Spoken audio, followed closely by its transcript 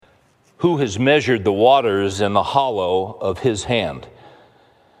Who has measured the waters in the hollow of his hand,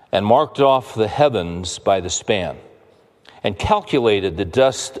 and marked off the heavens by the span, and calculated the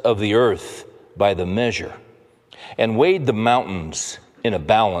dust of the earth by the measure, and weighed the mountains in a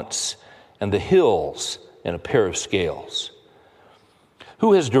balance, and the hills in a pair of scales?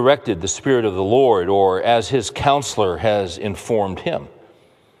 Who has directed the Spirit of the Lord, or as his counselor has informed him?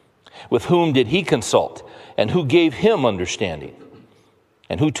 With whom did he consult, and who gave him understanding?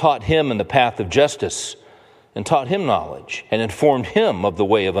 And who taught him in the path of justice, and taught him knowledge, and informed him of the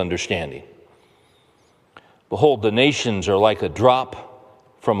way of understanding? Behold, the nations are like a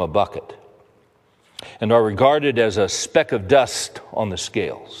drop from a bucket, and are regarded as a speck of dust on the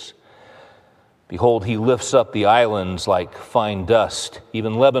scales. Behold, he lifts up the islands like fine dust.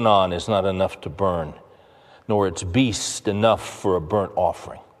 Even Lebanon is not enough to burn, nor its beast enough for a burnt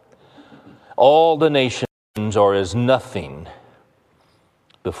offering. All the nations are as nothing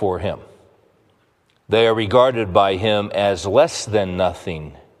before him. They are regarded by him as less than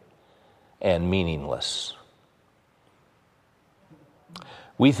nothing and meaningless.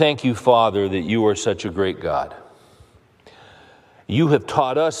 We thank you, Father, that you are such a great God. You have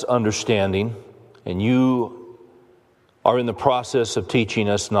taught us understanding, and you are in the process of teaching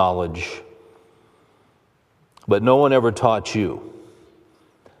us knowledge. But no one ever taught you,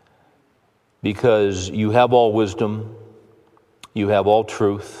 because you have all wisdom, you have all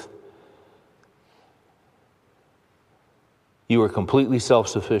truth. You are completely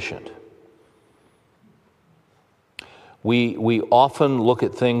self-sufficient. We often look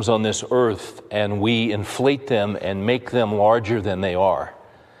at things on this earth and we inflate them and make them larger than they are.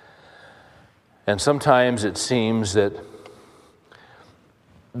 And sometimes it seems that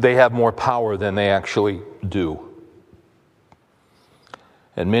they have more power than they actually do.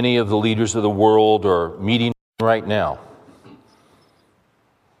 And many of the leaders of the world are meeting right now,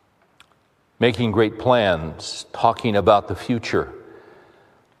 making great plans, talking about the future.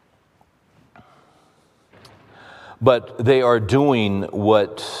 But they are doing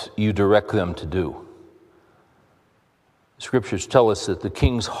what you direct them to do. Scriptures tell us that the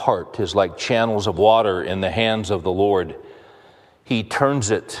king's heart is like channels of water in the hands of the Lord. He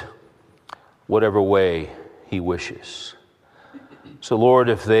turns it whatever way he wishes. So, Lord,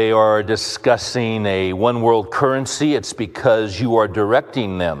 if they are discussing a one-world currency, it's because you are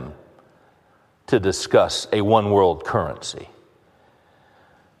directing them to discuss a one-world currency.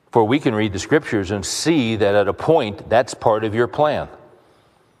 For we can read the Scriptures and see that at a point, that's part of your plan.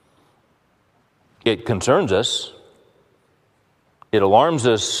 It concerns us. It alarms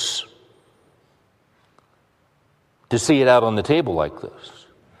us to see it out on the table like this.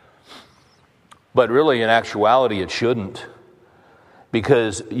 But really, in actuality, it shouldn't.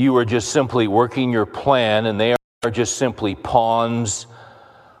 Because you are just simply working your plan, and they are just simply pawns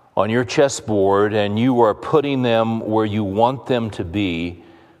on your chessboard, and you are putting them where you want them to be.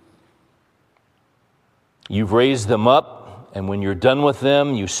 You've raised them up, and when you're done with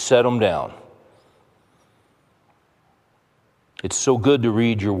them, you set them down. It's so good to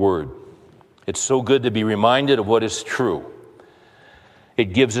read your word. It's so good to be reminded of what is true.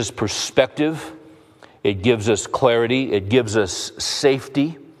 It gives us perspective. It gives us clarity. It gives us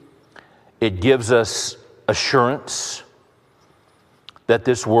safety. It gives us assurance that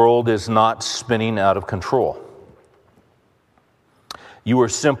this world is not spinning out of control. You are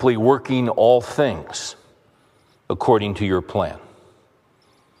simply working all things according to your plan.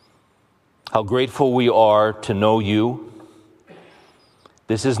 How grateful we are to know you.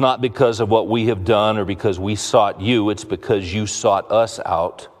 This is not because of what we have done or because we sought you. It's because you sought us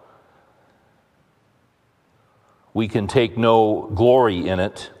out. We can take no glory in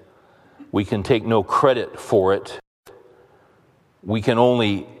it. We can take no credit for it. We can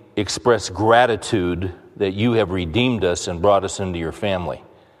only express gratitude that you have redeemed us and brought us into your family.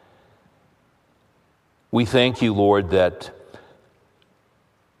 We thank you, Lord, that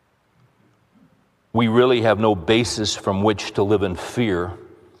we really have no basis from which to live in fear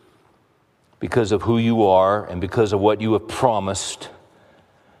because of who you are and because of what you have promised.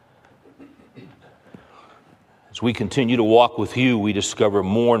 As we continue to walk with you, we discover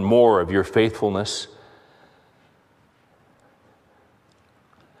more and more of your faithfulness.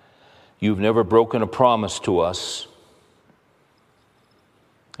 You've never broken a promise to us.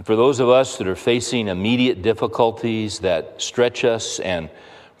 And for those of us that are facing immediate difficulties that stretch us and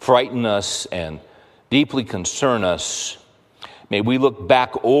frighten us and deeply concern us, may we look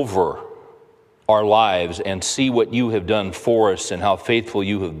back over our lives and see what you have done for us and how faithful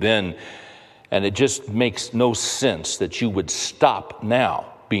you have been. And it just makes no sense that you would stop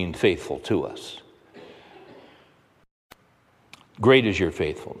now being faithful to us. Great is your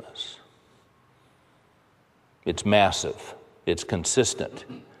faithfulness. It's massive. It's consistent.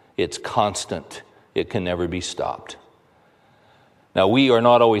 It's constant. It can never be stopped. Now, we are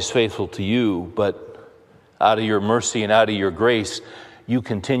not always faithful to you, but out of your mercy and out of your grace, you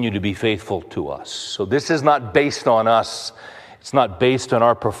continue to be faithful to us. So this is not based on us. It's not based on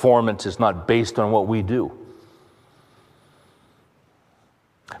our performance. It's not based on what we do.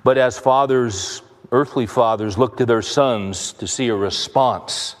 But as fathers, earthly fathers, look to their sons to see a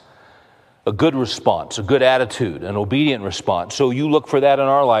response, a good response, a good attitude, an obedient response. So you look for that in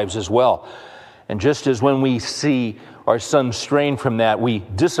our lives as well. And just as when we see our sons strain from that, we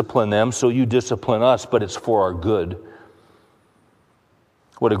discipline them, so you discipline us, but it's for our good.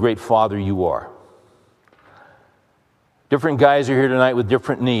 What a great father you are. Different guys are here tonight with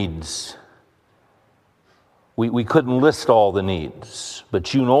different needs. We couldn't list all the needs,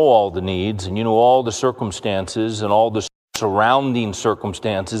 but you know all the needs, and you know all the circumstances and all the surrounding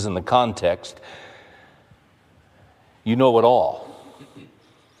circumstances and the context. You know it all.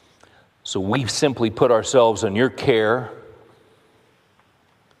 So we simply put ourselves in your care.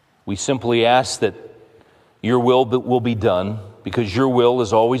 We simply ask that your will be done, because your will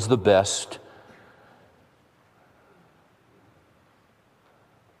is always the best.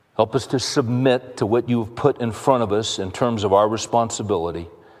 Help us to submit to what you've put in front of us in terms of our responsibility.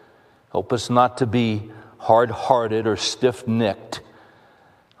 Help us not to be hard-hearted or stiff-necked.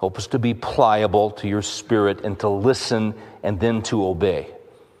 Help us to be pliable to your Spirit and to listen and then to obey.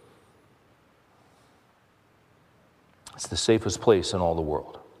 It's the safest place in all the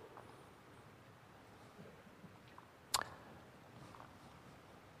world.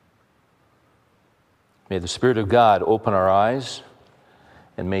 May the Spirit of God open our eyes,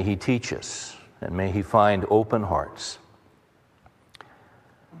 and may He teach us, and may He find open hearts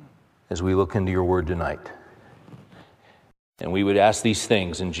as we look into your word tonight. And we would ask these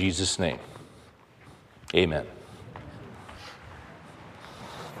things in Jesus' name. Amen.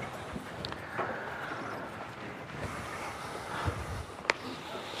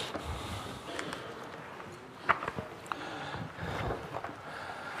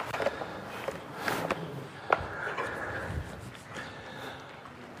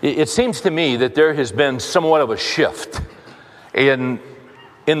 It seems to me that there has been somewhat of a shift in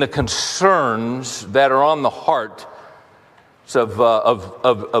the concerns that are on the heart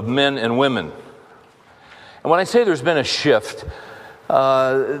of men and women. And when I say there's been a shift,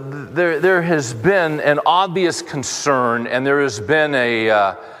 there has been an obvious concern, and there has been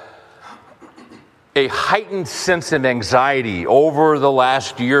a heightened sense of anxiety over the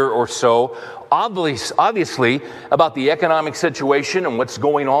last year or so, obviously about the economic situation and what's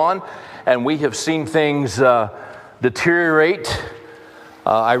going on, and we have seen things deteriorate.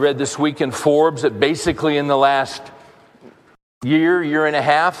 I read this week in Forbes that basically in the last year and a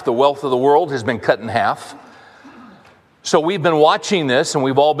half, the wealth of the world has been cut in half. So we've been watching this, and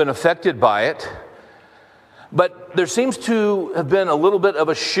we've all been affected by it. But there seems to have been a little bit of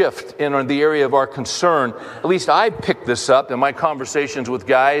a shift in the area of our concern. At least I picked this up in my conversations with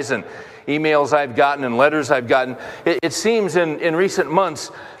guys and emails I've gotten and letters I've gotten. It seems in recent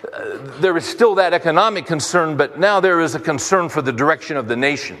months there is still that economic concern, but now there is a concern for the direction of the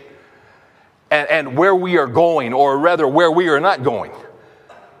nation and where we are going, or rather where we are not going.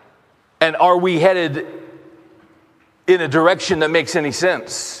 And are we headed in a direction that makes any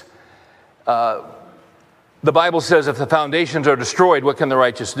sense? The Bible says if the foundations are destroyed, what can the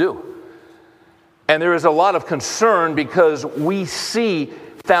righteous do? And there is a lot of concern because we see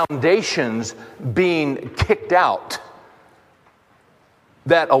foundations being kicked out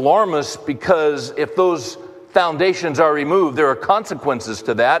that alarm us, because if those foundations are removed, there are consequences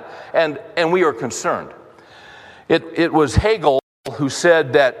to that, and we are concerned. It was Hegel who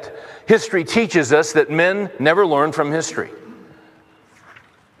said that history teaches us that men never learn from history.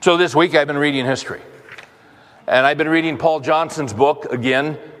 So this week I've been reading history. And I've been reading Paul Johnson's book,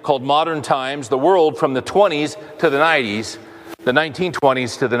 again, called Modern Times, The World from the 20s to the 90s, the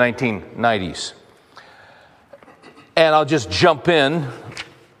 1920s to the 1990s. And I'll just jump in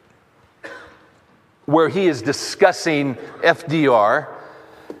where he is discussing FDR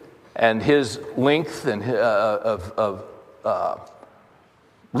and his length and of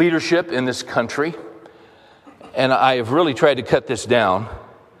leadership in this country. And I have really tried to cut this down.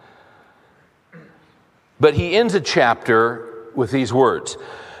 But he ends a chapter with these words.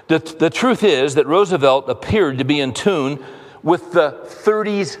 The truth is that Roosevelt appeared to be in tune with the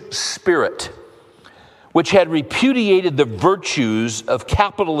 30s spirit, which had repudiated the virtues of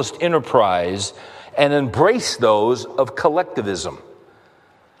capitalist enterprise and embraced those of collectivism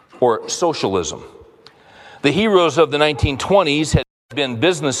or socialism. The heroes of the 1920s had been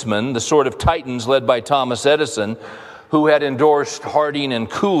businessmen, the sort of titans led by Thomas Edison, who had endorsed Harding and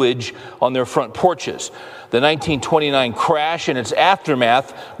Coolidge on their front porches. The 1929 crash and its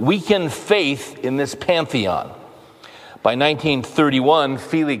aftermath weakened faith in this pantheon. By 1931,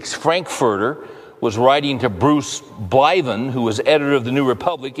 Felix Frankfurter was writing to Bruce Blyven, who was editor of the New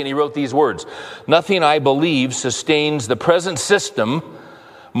Republic, and he wrote these words: "Nothing, I believe, sustains the present system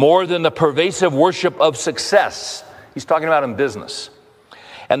more than the pervasive worship of success." He's talking about in business.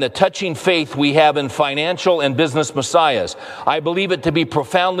 "And the touching faith we have in financial and business messiahs. I believe it to be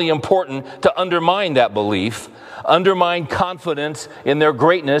profoundly important to undermine that belief, undermine confidence in their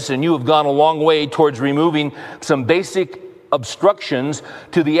greatness, and you have gone a long way towards removing some basic obstructions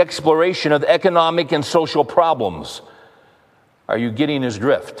to the exploration of economic and social problems." Are you getting his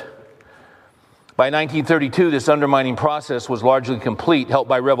drift? By 1932, this undermining process was largely complete, helped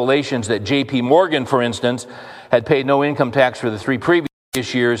by revelations that J.P. Morgan, for instance, had paid no income tax for the 3 previous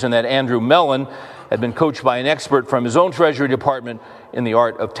years, and that Andrew Mellon had been coached by an expert from his own Treasury Department in the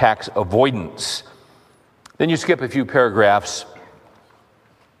art of tax avoidance. Then you skip a few paragraphs,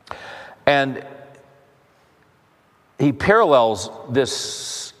 and he parallels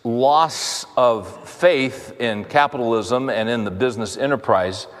this loss of faith in capitalism and in the business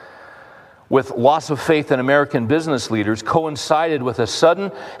enterprise with loss of faith in American business leaders coincided with a sudden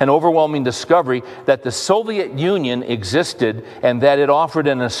and overwhelming discovery that the Soviet Union existed and that it offered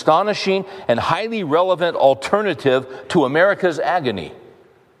an astonishing and highly relevant alternative to America's agony.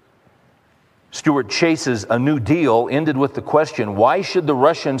 Stuart Chase's A New Deal ended with the question, why should the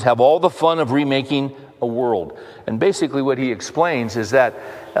Russians have all the fun of remaking a world? And basically what he explains is that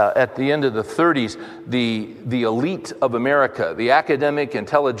at the end of the 30s, the elite of America, the academic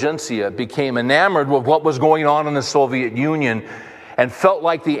intelligentsia, became enamored with what was going on in the Soviet Union and felt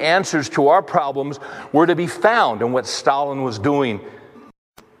like the answers to our problems were to be found in what Stalin was doing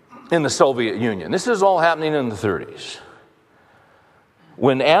in the Soviet Union. This is all happening in the 30s.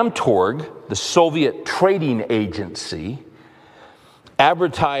 When Amtorg, the Soviet trading agency,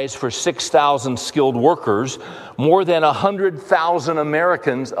 advertised for 6,000 skilled workers, more than 100,000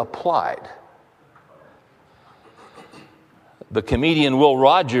 Americans applied. The comedian Will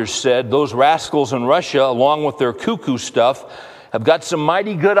Rogers said, "Those rascals in Russia, along with their cuckoo stuff, have got some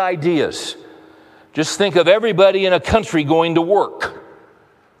mighty good ideas. Just think of everybody in a country going to work."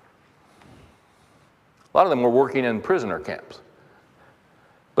 A lot of them were working in prisoner camps,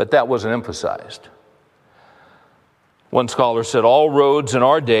 but that wasn't emphasized. One scholar said, "All roads in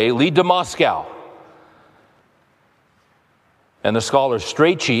our day lead to Moscow." And the scholar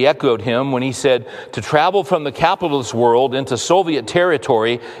Strachey echoed him when he said, "To travel from the capitalist world into Soviet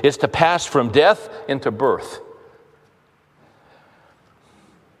territory is to pass from death into birth."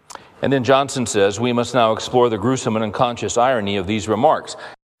 And then Johnson says, "We must now explore the gruesome and unconscious irony of these remarks."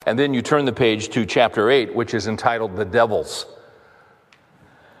 And then you turn the page to chapter 8, which is entitled "The Devils."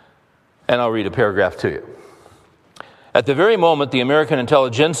 And I'll read a paragraph to you. At the very moment the American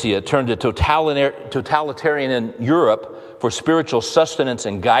intelligentsia turned to totalitarian in Europe for spiritual sustenance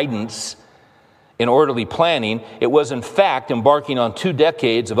and guidance in orderly planning, it was in fact embarking on 2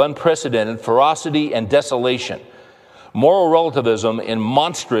 decades of unprecedented ferocity and desolation, moral relativism in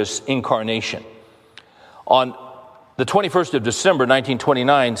monstrous incarnation. On the 21st of December,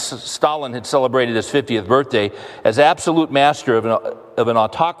 1929, Stalin had celebrated his 50th birthday as absolute master of an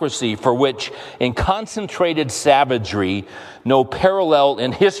autocracy for which, in concentrated savagery, no parallel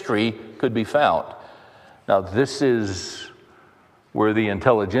in history could be found. Now, this is where the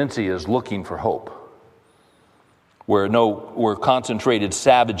intelligentsia is looking for hope, where concentrated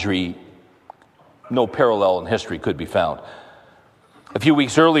savagery, no parallel in history could be found. A few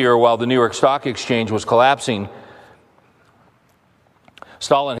weeks earlier, while the New York Stock Exchange was collapsing,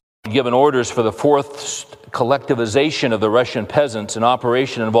 Stalin had given orders for the forced collectivization of the Russian peasants, an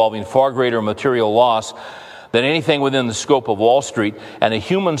operation involving far greater material loss than anything within the scope of Wall Street, and a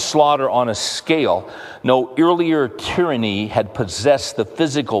human slaughter on a scale no earlier tyranny had possessed the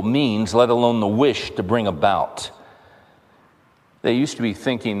physical means, let alone the wish, to bring about. They used to be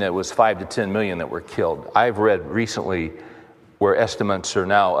thinking that it was 5 to 10 million that were killed. I've read recently where estimates are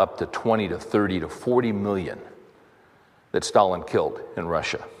now up to 20 to 30 to 40 million that Stalin killed in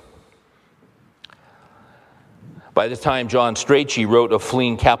Russia. By the time John Strachey wrote of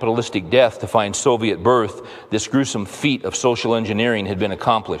fleeing capitalistic death to find Soviet birth, this gruesome feat of social engineering had been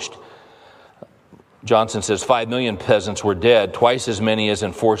accomplished. Johnson says 5 million peasants were dead, twice as many as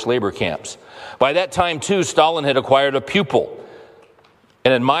in forced labor camps. By that time, too, Stalin had acquired a pupil,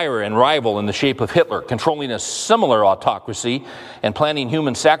 an admirer and rival in the shape of Hitler, controlling a similar autocracy and planning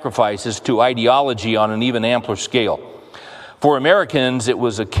human sacrifices to ideology on an even ampler scale. For Americans, it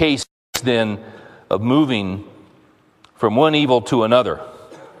was a case then of moving from one evil to another.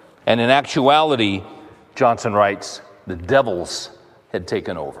 And in actuality, Johnson writes, the devils had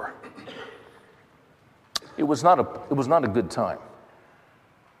taken over. It was not a good time.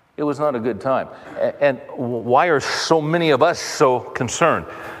 It was not a good time. And why are so many of us so concerned?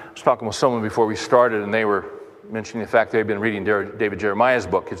 I was talking with someone before we started, and they were mentioning the fact they've been reading David Jeremiah's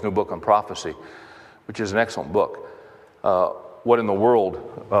book, his new book on prophecy, which is an excellent book. What in the world,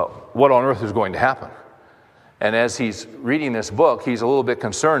 what on earth is going to happen? And as he's reading this book, he's a little bit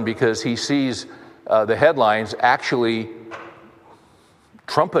concerned because he sees the headlines actually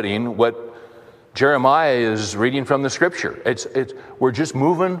trumpeting what Jeremiah is reading from the scripture. We're just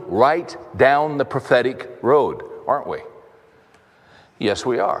moving right down the prophetic road, aren't we? Yes,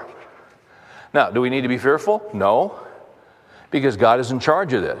 we are. Now, do we need to be fearful? No, because God is in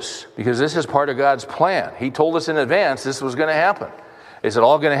charge of this, because this is part of God's plan. He told us in advance this was going to happen. Is it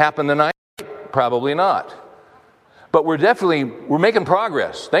all going to happen tonight? Probably not. But we're making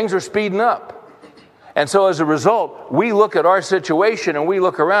progress. Things are speeding up. And so as a result, we look at our situation and we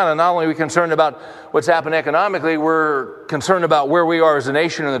look around, and not only are we concerned about what's happened economically, we're concerned about where we are as a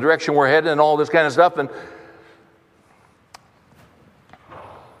nation and the direction we're headed and all this kind of stuff. And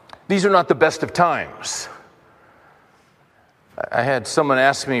these are not the best of times. I had someone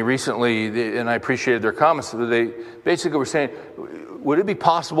ask me recently, and I appreciated their comments, they basically were saying, would it be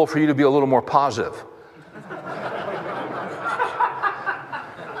possible for you to be a little more positive?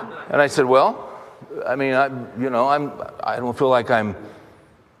 And I said, well, I mean, I don't feel like I'm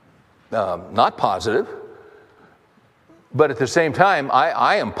not positive, but at the same time,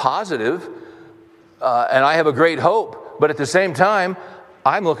 I am positive, and I have a great hope. But at the same time,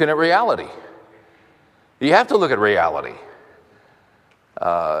 I'm looking at reality. You have to look at reality.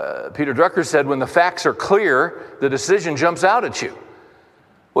 Peter Drucker said, when the facts are clear, the decision jumps out at you.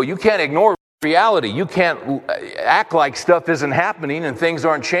 Well, you can't ignore reality. You can't act like stuff isn't happening and things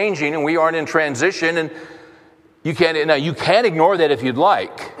aren't changing and we aren't in transition, and you can't ignore that if you'd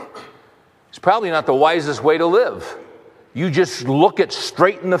like. It's probably not the wisest way to live. You just look it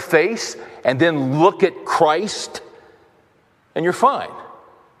straight in the face and then look at Christ and you're fine.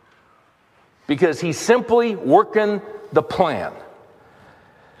 Because he's simply working the plan.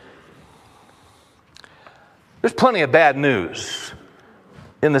 There's plenty of bad news.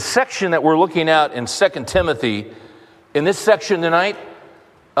 In the section that we're looking at in 2 Timothy, in this section tonight,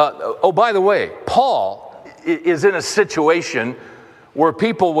 by the way, Paul is in a situation where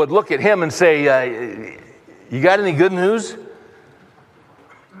people would look at him and say, you got any good news?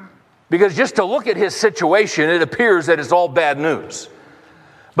 Because just to look at his situation, it appears that it's all bad news.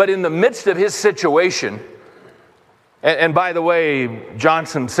 But in the midst of his situation, and by the way,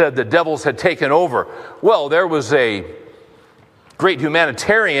 Johnson said the devils had taken over. Well, there was a great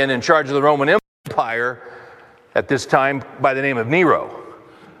humanitarian in charge of the Roman Empire at this time by the name of Nero.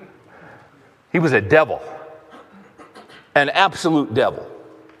 He was a devil, an absolute devil,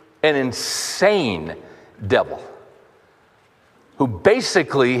 an insane devil, who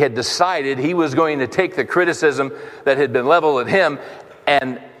basically had decided he was going to take the criticism that had been leveled at him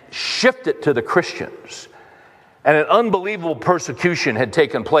and shift it to the Christians. And an unbelievable persecution had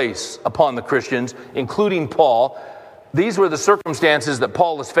taken place upon the Christians, including Paul. These were the circumstances that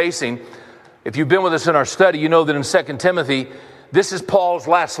Paul is facing. If you've been with us in our study, you know that in 2 Timothy, this is Paul's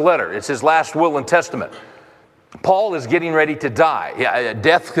last letter. It's his last will and testament. Paul is getting ready to die.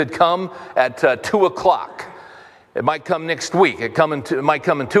 Death could come at 2 o'clock. It might come next week. It might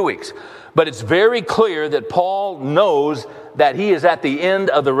come in 2 weeks. But it's very clear that Paul knows that he is at the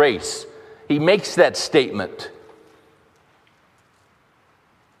end of the race. He makes that statement.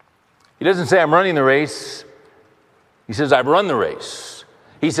 He doesn't say, I'm running the race. He says, I've run the race.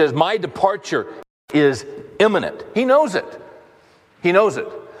 He says, my departure is imminent. He knows it. He knows it.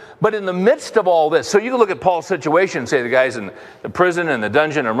 But in the midst of all this, so you can look at Paul's situation and say the guy's in the prison and the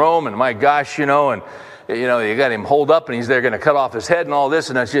dungeon in Rome, and my gosh, you got him holed up and he's there going to cut off his head and all this,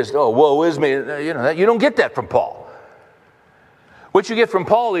 and that's just, woe is me. You don't get that from Paul. What you get from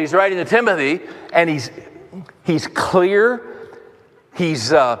Paul, he's writing to Timothy, and he's clear,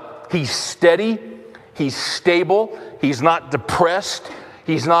 he's steady, he's stable, he's not depressed,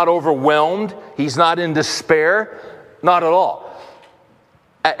 he's not overwhelmed, he's not in despair, not at all.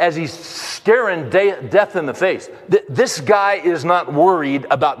 As he's staring death in the face, this guy is not worried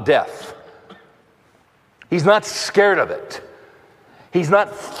about death. He's not scared of it. He's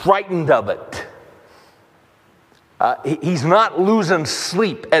not frightened of it. He's not losing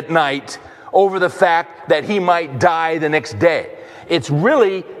sleep at night over the fact that he might die the next day. It's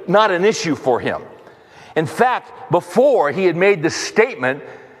really not an issue for him. In fact, before he had made the statement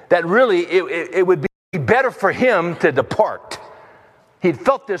that really it would be better for him to depart. He'd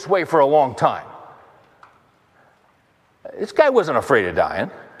felt this way for a long time. This guy wasn't afraid of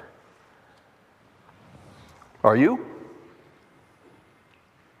dying. Are you?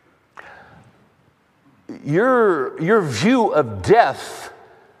 Your view of death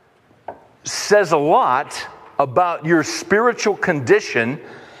says a lot about your spiritual condition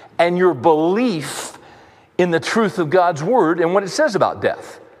and your belief in the truth of God's word and what it says about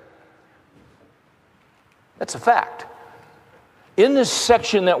death. That's a fact. In this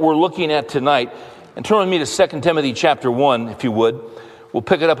section that we're looking at tonight, and turn with me to 2 Timothy chapter 1, if you would. We'll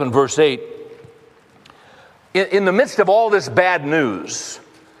pick it up in verse 8. In the midst of all this bad news,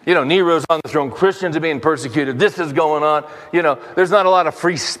 Nero's on the throne, Christians are being persecuted, this is going on, there's not a lot of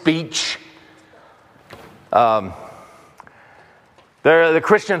free speech. The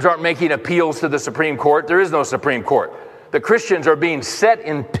Christians aren't making appeals to the Supreme Court. There is no Supreme Court. The Christians are being set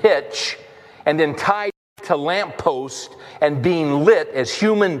in pitch and then tied to lampposts and being lit as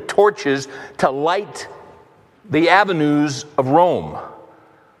human torches to light the avenues of Rome.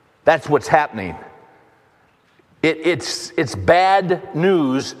 That's what's happening. It's bad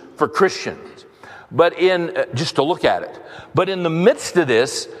news for Christians. But just to look at it. But in the midst of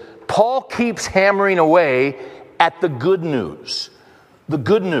this, Paul keeps hammering away at the good news. The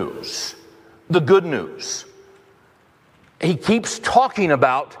good news. The good news. He keeps talking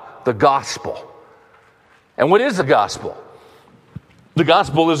about the gospel. And what is the gospel? The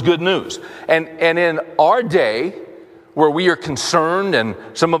gospel is good news. And in our day, where we are concerned, and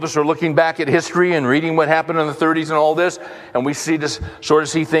some of us are looking back at history and reading what happened in the 30s and all this, and we see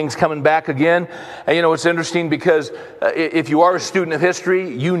things coming back again. And it's interesting because if you are a student of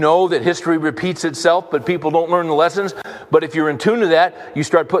history, you know that history repeats itself, but people don't learn the lessons. But if you're in tune to that, you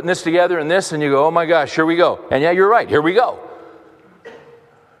start putting this together and this, and you go, oh my gosh, here we go. And yeah, you're right, here we go.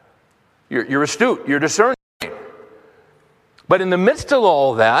 You're astute, you're discerning. But in the midst of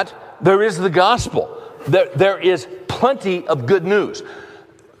all that, there is the gospel. There is plenty of good news.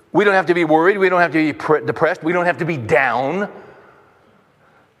 We don't have to be worried. We don't have to be depressed. We don't have to be down.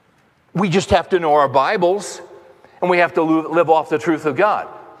 We just have to know our Bibles, and we have to live off the truth of God.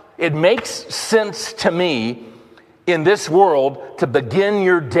 It makes sense to me in this world to begin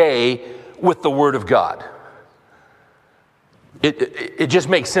your day with the Word of God. It just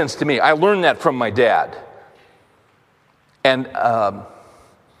makes sense to me. I learned that from my dad. And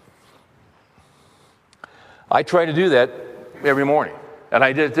I try to do that every morning, and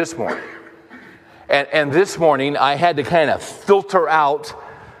I did it this morning. And this morning, I had to kind of filter out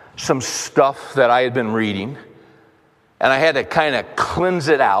some stuff that I had been reading, and I had to kind of cleanse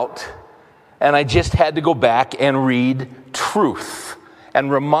it out, and I just had to go back and read truth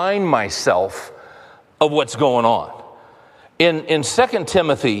and remind myself of what's going on. In 2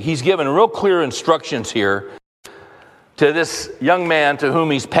 Timothy, he's given real clear instructions here to this young man to whom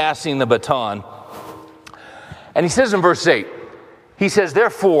he's passing the baton. And he says in verse 8, he says,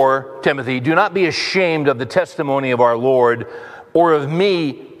 therefore, Timothy, do not be ashamed of the testimony of our Lord or of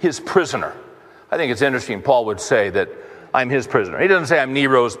me, his prisoner. I think it's interesting, Paul would say that I'm his prisoner. He doesn't say I'm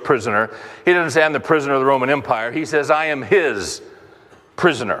Nero's prisoner. He doesn't say I'm the prisoner of the Roman Empire. He says I am his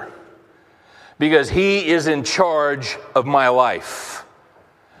prisoner because he is in charge of my life.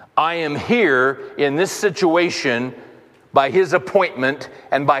 I am here in this situation by his appointment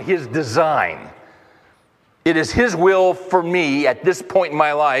and by his design. It is his will for me at this point in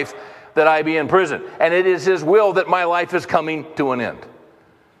my life that I be in prison. And it is his will that my life is coming to an end.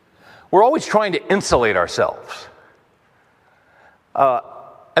 We're always trying to insulate ourselves.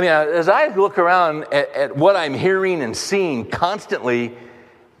 As I look around at what I'm hearing and seeing constantly,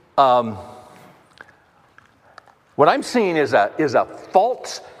 what I'm seeing is a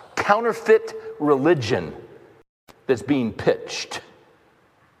false, counterfeit religion that's being pitched.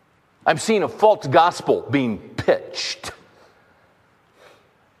 I'm seeing a false gospel being pitched.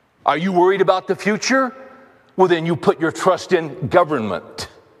 Are you worried about the future? Well, then you put your trust in government.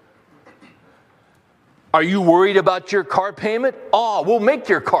 Are you worried about your car payment? Oh, we'll make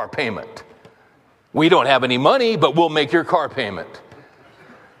your car payment. We don't have any money, but we'll make your car payment.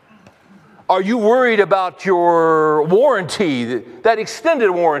 Are you worried about your warranty, that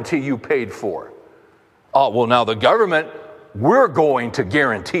extended warranty you paid for? Oh, well, now the government, we're going to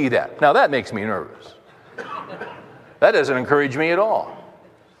guarantee that. Now, that makes me nervous. That doesn't encourage me at all.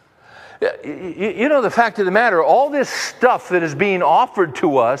 You know, the fact of the matter, all this stuff that is being offered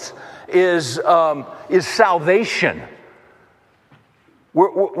to us is salvation.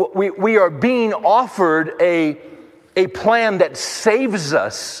 We are being offered a plan that saves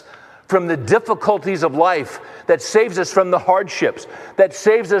us from the difficulties of life, that saves us from the hardships, that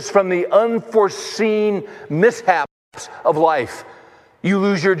saves us from the unforeseen mishaps of life. You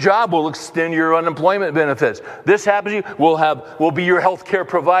lose your job, we'll extend your unemployment benefits. This happens to you, we'll be your health care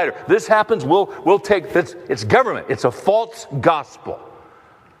provider. This happens, we'll take this. It's government. It's a false gospel.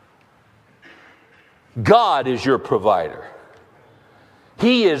 God is your provider.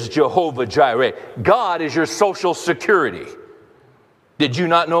 He is Jehovah Jireh. God is your social security. Did you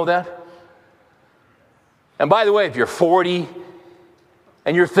not know that? And by the way, if you're 40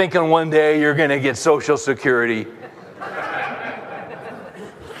 and you're thinking one day you're going to get Social Security,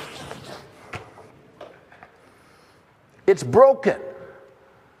 it's broken.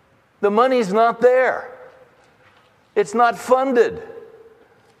 The money's not there. It's not funded.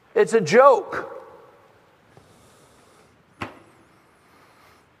 It's a joke.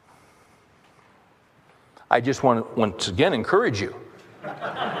 I just want to once again encourage you.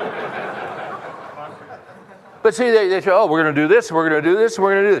 But see, they say, oh, we're going to do this, we're going to do this,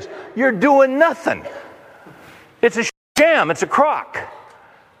 we're going to do this. You're doing nothing. It's a sham. It's a crock.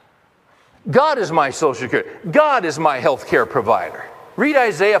 God is my Social Security. God is my health care provider. Read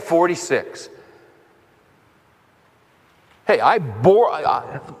Isaiah 46. Hey, and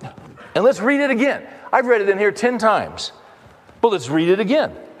let's read it again. I've read it in here 10 times. But let's read it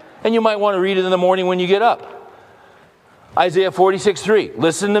again. And you might want to read it in the morning when you get up. Isaiah 46:3.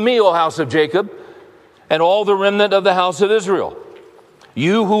 Listen to me, O house of Jacob, and all the remnant of the house of Israel,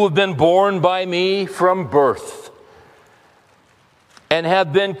 you who have been born by me from birth and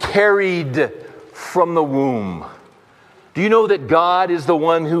have been carried from the womb. Do you know that God is the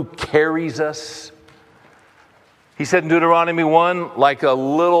one who carries us? He said in Deuteronomy 1, like a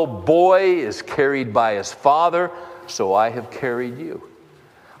little boy is carried by his father, so I have carried you.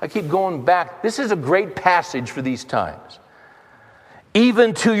 I keep going back. This is a great passage for these times.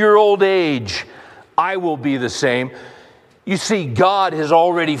 Even to your old age, I will be the same. You see, God has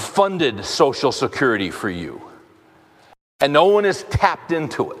already funded Social Security for you. And no one has tapped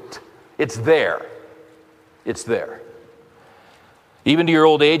into it. It's there. It's there. Even to your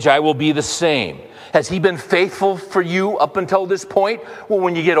old age, I will be the same. Has He been faithful for you up until this point? Well,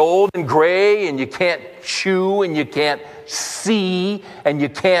 when you get old and gray and you can't chew and you can't see and you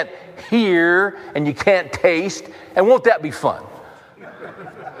can't hear and you can't taste, and won't that be fun?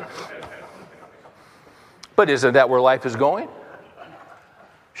 But isn't that where life is going?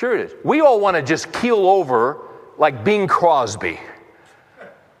 Sure it is. We all want to just keel over like Bing Crosby.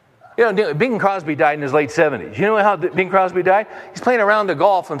 You know, Bing Crosby died in his late 70s. You know how Bing Crosby died? He's playing a round of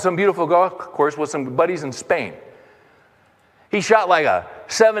golf on some beautiful golf course with some buddies in Spain. He shot like a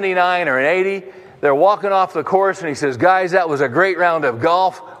 79 or an 80. They're walking off the course, and he says, guys, that was a great round of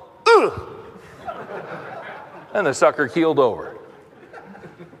golf. Ugh! And the sucker keeled over.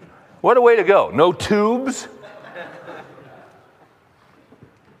 What a way to go. No tubes.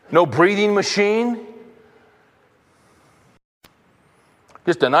 No breathing machine.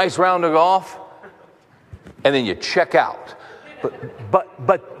 Just a nice round of golf, and then you check out.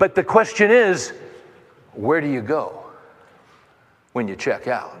 But the question is, where do you go when you check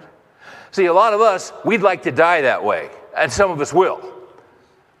out? See, a lot of us, we'd like to die that way, and some of us will.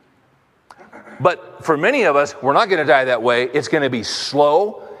 But for many of us, we're not going to die that way. It's going to be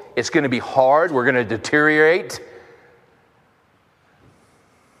slow. It's going to be hard. We're going to deteriorate.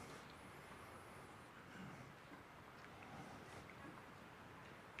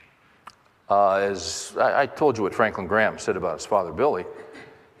 As I told you what Franklin Graham said about his father, Billy.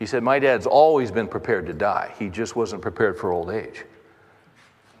 He said, my dad's always been prepared to die. He just wasn't prepared for old age.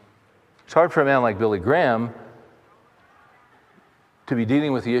 It's hard for a man like Billy Graham to be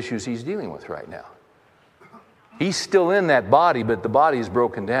dealing with the issues he's dealing with right now. He's still in that body, but the body is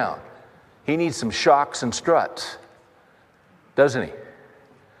broken down. He needs some shocks and struts, doesn't he?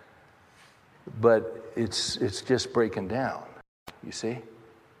 But it's just breaking down, you see?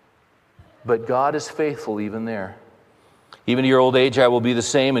 But God is faithful even there. Even to your old age I will be the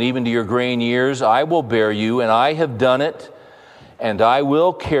same, and even to your graying years I will bear you, and I have done it, and I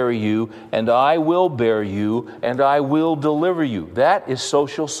will carry you, and I will bear you, and I will deliver you. That is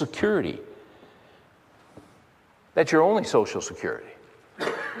Social Security. That's your only Social Security.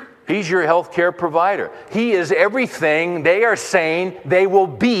 He's your health care provider. He is everything they are saying they will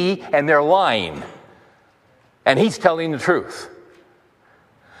be, and they're lying. And He's telling the truth.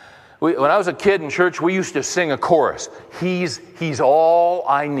 When I was a kid in church, we used to sing a chorus. He's all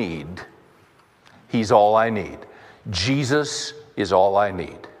I need. He's all I need. Jesus is all I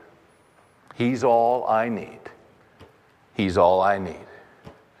need. He's all I need. He's all I need.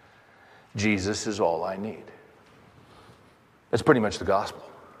 Jesus is all I need. That's pretty much the gospel.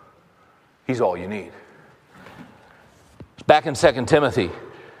 He's all you need. Back in 2 Timothy,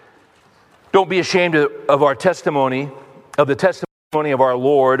 don't be ashamed of our testimony, of the testimony of our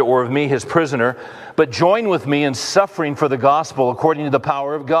Lord, or of me, his prisoner, but join with me in suffering for the gospel according to the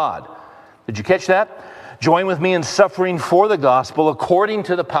power of God. Did you catch that? Join with me in suffering for the gospel according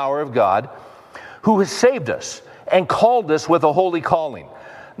to the power of God, who has saved us and called us with a holy calling,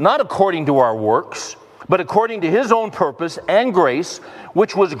 not according to our works, but according to his own purpose and grace,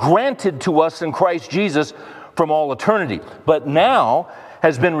 which was granted to us in Christ Jesus from all eternity, but now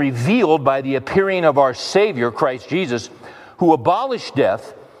has been revealed by the appearing of our Savior, Christ Jesus, who abolished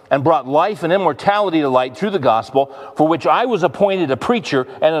death and brought life and immortality to light through the gospel, for which I was appointed a preacher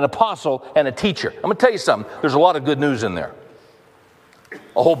and an apostle and a teacher. I'm going to tell you something. There's a lot of good news in there.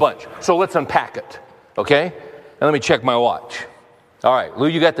 A whole bunch. So let's unpack it, okay? And let me check my watch. All right, Lou,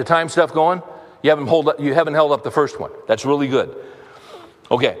 you got the time stuff going? You haven't held up the first one. That's really good.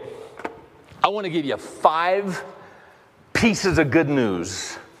 Okay. I want to give you 5 pieces of good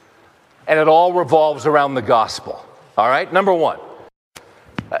news, and it all revolves around the gospel. All right? Number 1.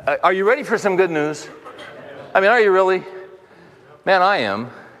 Are you ready for some good news? I mean, are you really? Man, I am.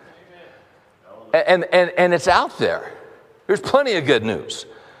 And it's out there. There's plenty of good news.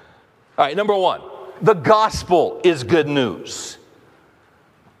 All right, number 1. The gospel is good news.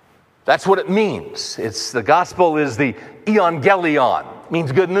 That's what it means. The gospel is the euangelion. It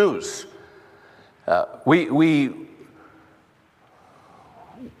means good news.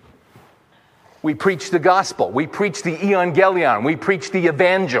 We preach the gospel. We preach the euangelion. We preach the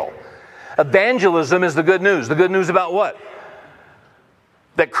evangel. Evangelism is the good news. The good news about what?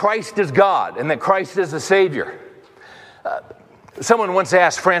 That Christ is God and that Christ is the Savior. Someone once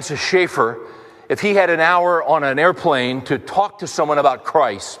asked Francis Schaeffer if he had an hour on an airplane to talk to someone about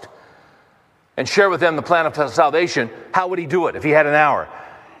Christ and share with them the plan of salvation, how would he do it if he had an hour?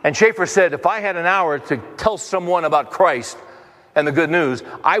 And Schaeffer said, if I had an hour to tell someone about Christ and the good news,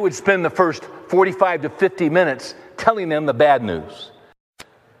 I would spend the first 45 to 50 minutes telling them the bad news.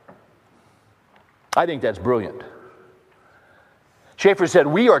 I think that's brilliant. Schaeffer said,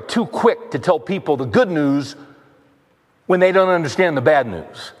 we are too quick to tell people the good news when they don't understand the bad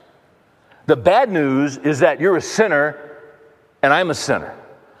news. The bad news is that you're a sinner and I'm a sinner.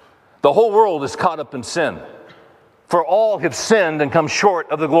 The whole world is caught up in sin. For all have sinned and come short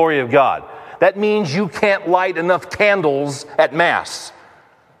of the glory of God. That means you can't light enough candles at Mass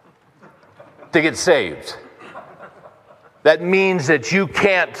to get saved. That means that you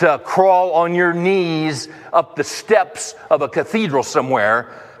can't crawl on your knees up the steps of a cathedral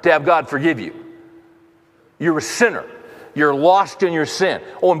somewhere to have God forgive you. You're a sinner. You're lost in your sin.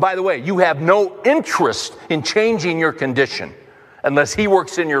 Oh, and by the way, you have no interest in changing your condition unless He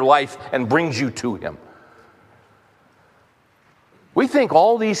works in your life and brings you to Him. We think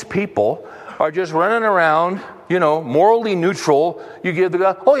all these people are just running around, morally neutral. You give the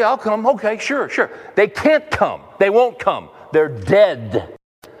guy, oh yeah, I'll come. Okay, sure. They can't come. They won't come. They're dead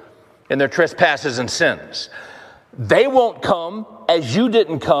in their trespasses and sins. They won't come as you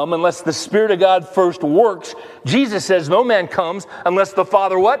didn't come unless the Spirit of God first works. Jesus says no man comes unless the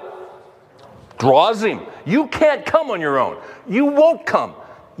Father what? Draws him. You can't come on your own. You won't come.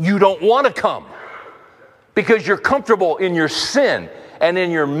 You don't want to come. Because you're comfortable in your sin and in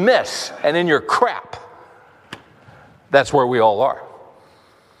your mess and in your crap. That's where we all are.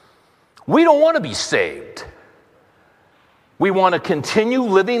 We don't want to be saved. We want to continue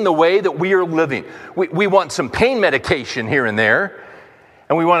living the way that we are living. We want some pain medication here and there,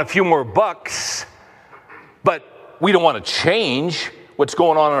 and we want a few more bucks, but we don't want to change what's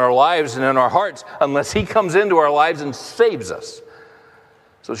going on in our lives and in our hearts unless He comes into our lives and saves us.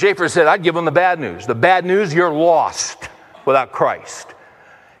 So Schaeffer said, I'd give them the bad news. The bad news, you're lost without Christ.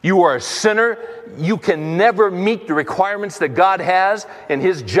 You are a sinner. You can never meet the requirements that God has in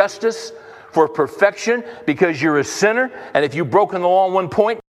His justice for perfection because you're a sinner. And if you've broken the law on one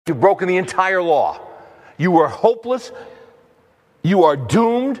point, you've broken the entire law. You are hopeless. You are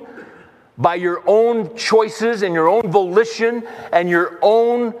doomed by your own choices and your own volition and your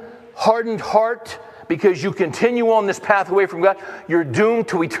own hardened heart. Because you continue on this path away from God, you're doomed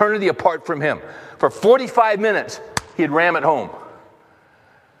to eternity apart from Him. For 45 minutes, He'd ram it home.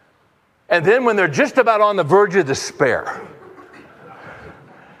 And then when they're just about on the verge of despair,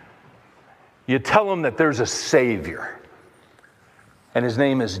 you tell them that there's a Savior. And His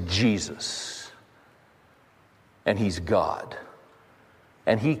name is Jesus. And He's God.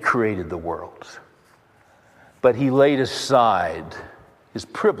 And He created the world. But He laid aside His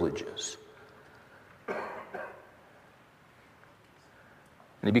privileges. And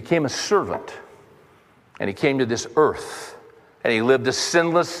He became a servant. And He came to this earth. And He lived a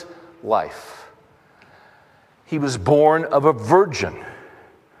sinless life. He was born of a virgin.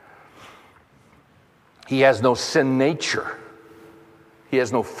 He has no sin nature. He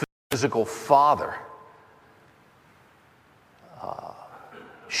has no physical father.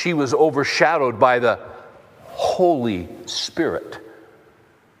 She was overshadowed by the Holy Spirit.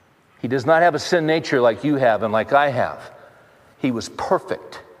 He does not have a sin nature like you have and like I have. He was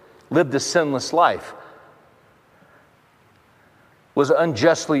perfect, lived a sinless life, was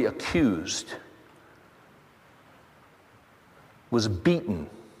unjustly accused, was beaten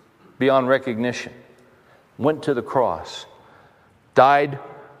beyond recognition, went to the cross, died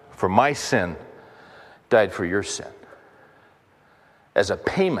for my sin, died for your sin, as a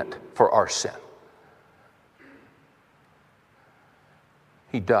payment for our sin.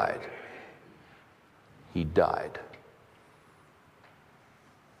 He died. He died.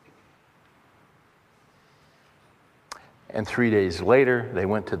 And 3 days later, they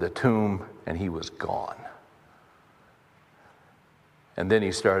went to the tomb, and he was gone. And then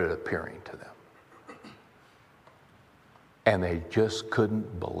he started appearing to them. And they just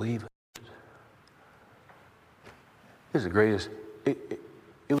couldn't believe it. It was the greatest, it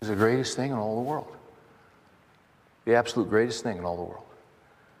was the greatest thing in all the world. The absolute greatest thing in all the world.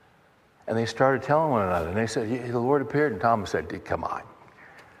 And they started telling one another, and they said, yeah, the Lord appeared, and Thomas said, come on,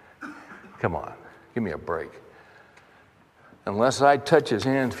 give me a break. Unless I touch his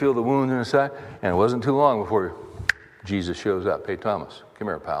hands, feel the wound in his side, and it wasn't too long before Jesus shows up. Hey, Thomas, come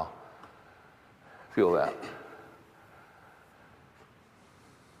here, pal. Feel that.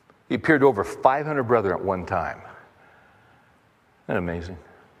 He appeared to over 500 brethren at one time. Isn't that amazing?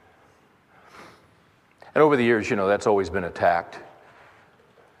 And over the years, that's always been attacked.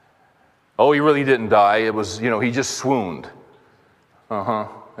 Oh, he really didn't die. It was, he just swooned.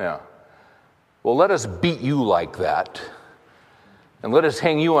 Yeah. Well, let us beat you like that. And let us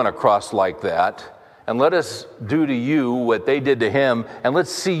hang you on a cross like that. And let us do to you what they did to him. And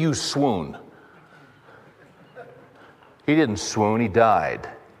let's see you swoon. He didn't swoon. He died.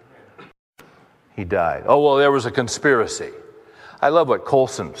 He died. Oh, well, there was a conspiracy. I love what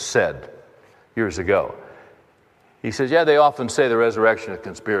Colson said years ago. He says, yeah, they often say the resurrection is a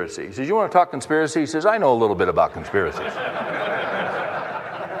conspiracy. He says, you want to talk conspiracy? He says, I know a little bit about conspiracies.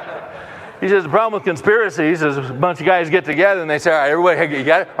 He says, the problem with conspiracies is a bunch of guys get together and they say, all right, everybody, you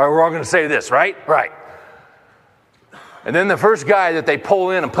got it? All right, we're all going to say this, right? Right. And then the first guy that they pull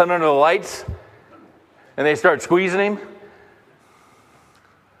in and put under the lights, and they start squeezing him,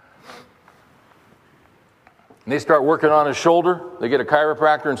 and they start working on his shoulder. They get a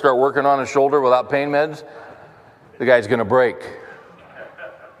chiropractor and start working on his shoulder without pain meds. The guy's going to break.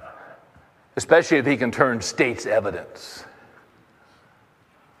 Especially if he can turn state's evidence.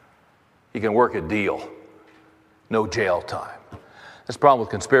 He can work a deal. No jail time. That's the problem with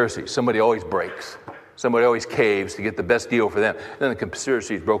conspiracy. Somebody always breaks. Somebody always caves to get the best deal for them. Then the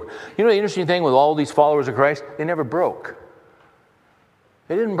conspiracy is broken. You know the interesting thing with all these followers of Christ? They never broke.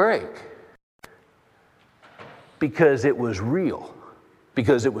 They didn't break. Because it was real.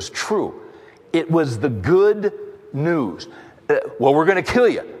 Because it was true. It was the good news. Well, we're going to kill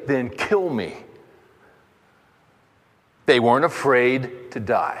you. Then kill me. They weren't afraid to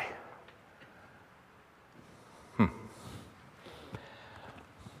die.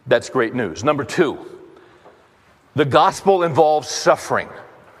 That's great news. Number 2, the gospel involves suffering.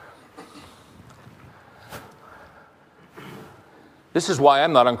 This is why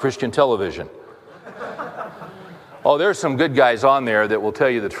I'm not on Christian television. Oh, there's some good guys on there that will tell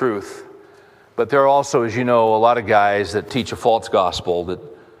you the truth. But there are also, as you know, a lot of guys that teach a false gospel, that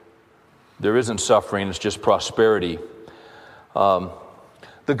there isn't suffering, it's just prosperity.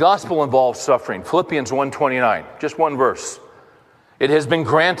 The gospel involves suffering. Philippians 1:29, just one verse. It has been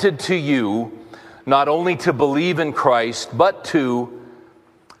granted to you not only to believe in Christ, but to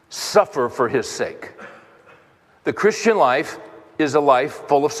suffer for his sake. The Christian life is a life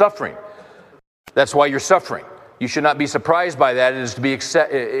full of suffering. That's why you're suffering. You should not be surprised by that. It's to be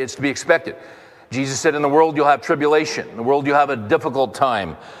expected. Jesus said, in the world you'll have tribulation. In the world you'll have a difficult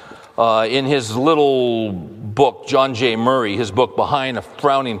time. In his little book, John J. Murray, his book, Behind a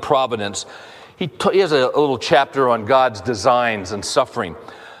Frowning Providence, he has a little chapter on God's designs and suffering.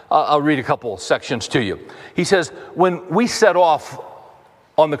 I'll read a couple sections to you. He says, when we set off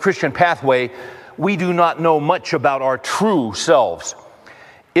on the Christian pathway, we do not know much about our true selves.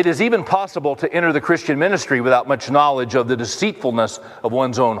 It is even possible to enter the Christian ministry without much knowledge of the deceitfulness of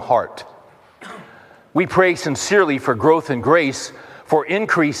one's own heart. We pray sincerely for growth in grace, for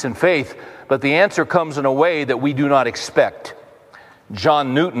increase in faith, but the answer comes in a way that we do not expect.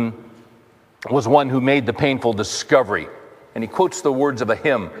 John Newton was one who made the painful discovery, and he quotes the words of a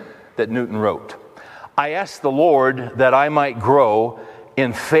hymn that Newton wrote. I asked the Lord that I might grow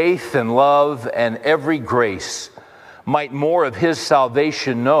in faith and love and every grace, might more of his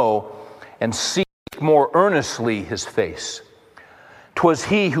salvation know, and seek more earnestly his face. 'Twas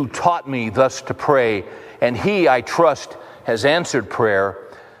he who taught me thus to pray, and he, I trust, has answered prayer,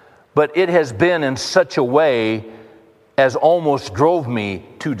 but it has been in such a way as almost drove me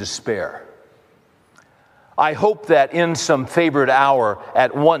to despair. I hope that in some favored hour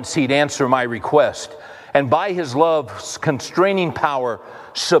at once he'd answer my request, and by his love's constraining power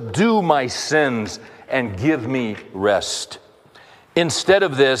subdue my sins and give me rest. Instead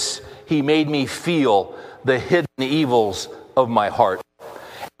of this, he made me feel the hidden evils of my heart.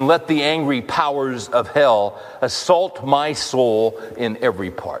 And let the angry powers of hell assault my soul in every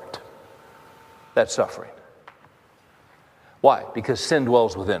part. That's suffering. Why? Because sin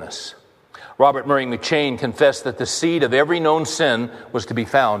dwells within us. Robert Murray McCheyne confessed that the seed of every known sin was to be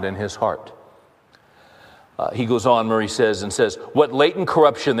found in his heart. He goes on, Murray says, what latent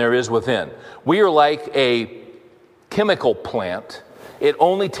corruption there is within. We are like a chemical plant. It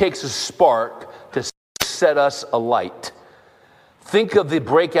only takes a spark to set us alight. Think of the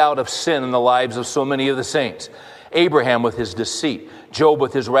breakout of sin in the lives of so many of the saints. Abraham with his deceit, Job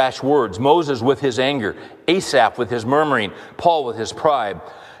with his rash words, Moses with his anger, Asaph with his murmuring, Paul with his pride.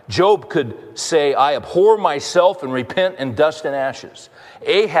 Job could say, I abhor myself and repent in dust and ashes.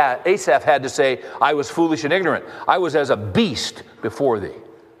 Asaph had to say, I was foolish and ignorant. I was as a beast before thee.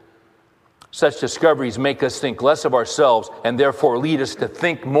 Such discoveries make us think less of ourselves and therefore lead us to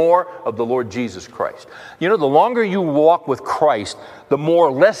think more of the Lord Jesus Christ. You know, the longer you walk with Christ, the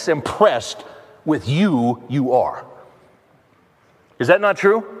more less impressed with you are. Is that not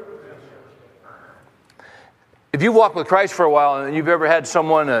true? If you walk with Christ for a while and you've ever had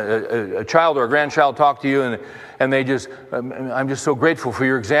someone, a child or a grandchild, talk to you and they just, I'm just so grateful for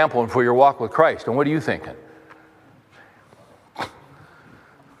your example and for your walk with Christ. And what are you thinking?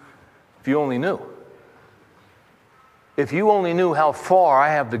 If you only knew. If you only knew how far I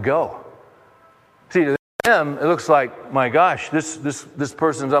have to go. See, to them, it looks like, my gosh, this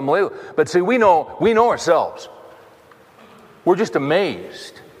person's unbelievable. But see, we know ourselves. We're just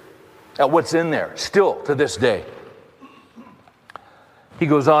amazed at what's in there, still to this day. He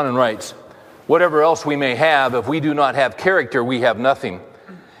goes on and writes, whatever else we may have, if we do not have character, we have nothing.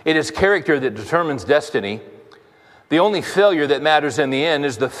 It is character that determines destiny. The only failure that matters in the end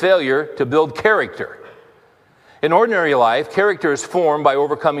is the failure to build character. In ordinary life, character is formed by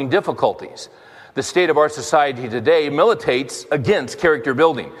overcoming difficulties. The state of our society today militates against character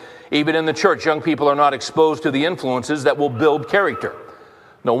building. Even in the church, young people are not exposed to the influences that will build character.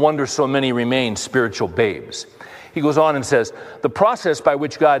 No wonder so many remain spiritual babes. He goes on and says, the process by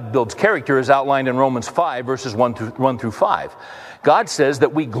which God builds character is outlined in Romans 5, verses 1 through 5. God says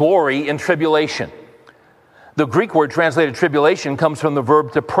that we glory in tribulation. The Greek word translated tribulation comes from the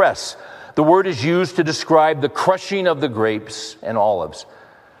verb to press. The word is used to describe the crushing of the grapes and olives.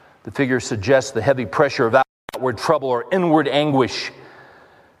 The figure suggests the heavy pressure of outward trouble or inward anguish.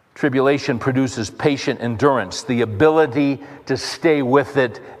 Tribulation produces patient endurance, the ability to stay with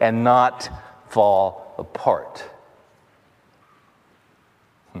it and not fall apart.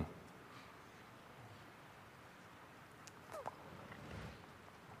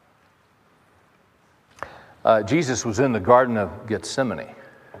 Jesus was in the Garden of Gethsemane.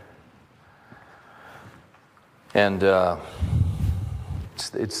 And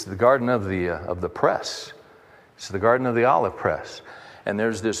it's the garden of the press. It's the garden of the olive press. And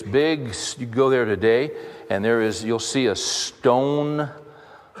there's this big, you go there today, and you'll see a stone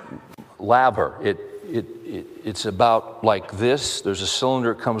laver. It's about like this. There's a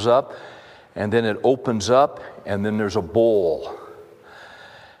cylinder that comes up, and then it opens up, and then there's a bowl.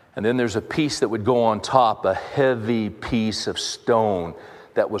 And then there's a piece that would go on top, a heavy piece of stone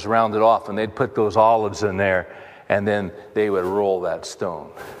that was rounded off, and they'd put those olives in there, and then they would roll that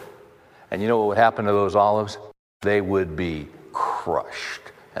stone. And you know what would happen to those olives? They would be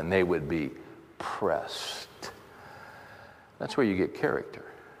crushed, and they would be pressed. That's where you get character.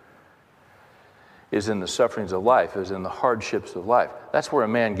 Is in the sufferings of life, is in the hardships of life. That's where a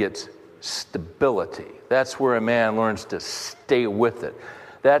man gets stability. That's where a man learns to stay with it.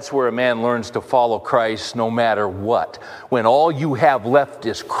 That's where a man learns to follow Christ no matter what. When all you have left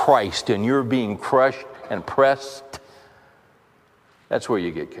is Christ and you're being crushed and pressed, that's where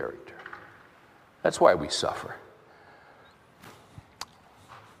you get character. That's why we suffer.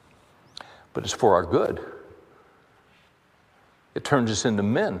 But it's for our good. It turns us into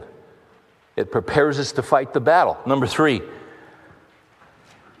men. It prepares us to fight the battle. Number 3,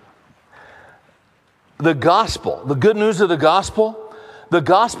 the gospel, the good news of the gospel, The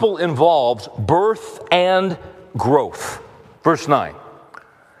gospel involves birth and growth. Verse 9.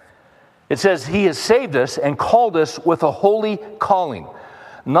 It says, He has saved us and called us with a holy calling,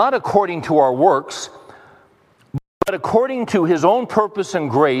 not according to our works, but according to His own purpose and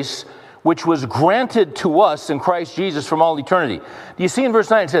grace, which was granted to us in Christ Jesus from all eternity. Do you see in verse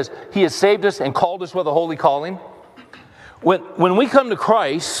 9 it says, He has saved us and called us with a holy calling? When we come to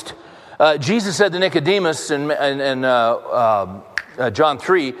Christ, Jesus said to Nicodemus in John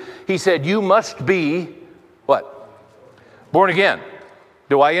 3, He said, you must be, what? Born again.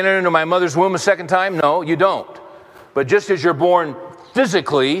 Do I enter into my mother's womb a second time? No, you don't. But just as you're born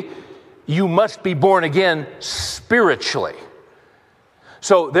physically, you must be born again spiritually.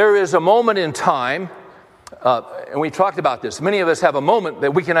 So there is a moment in time, and we talked about this. Many of us have a moment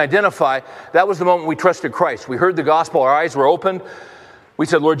that we can identify. That was the moment we trusted Christ. We heard the gospel, our eyes were opened. We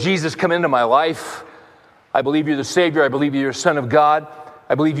said, Lord Jesus, come into my life. I believe you're the Savior. I believe you're the Son of God.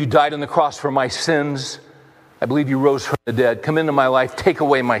 I believe you died on the cross for my sins. I believe you rose from the dead. Come into my life. Take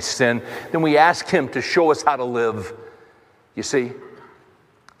away my sin. Then we ask Him to show us how to live. You see?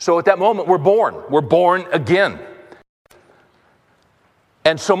 So at that moment, we're born. We're born again.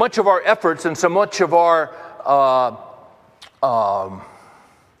 And so much of our efforts and so much of our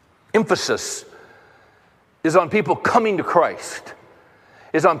emphasis is on people coming to Christ,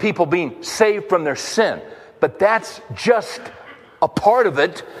 is on people being saved from their sin. But that's just a part of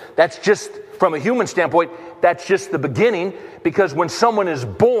it. That's just, from a human standpoint, that's just the beginning. Because when someone is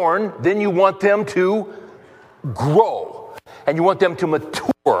born, then you want them to grow. And you want them to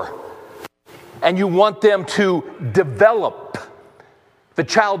mature. And you want them to develop. If a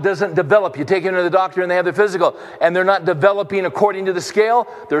child doesn't develop, you take them to the doctor and they have their physical, and they're not developing according to the scale,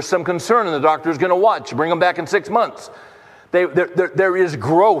 there's some concern, and the doctor's going to watch. Bring them back in 6 months. There is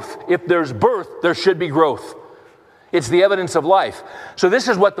growth. If there's birth, there should be growth. It's the evidence of life. So this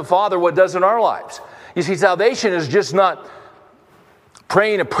is what the Father does in our lives. You see, salvation is just not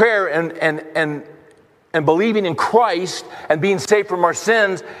praying a prayer and believing in Christ and being saved from our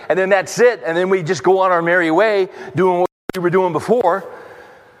sins, and then that's it, and then we just go on our merry way doing what we were doing before.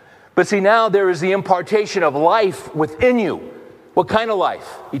 But see, now there is the impartation of life within you. What kind of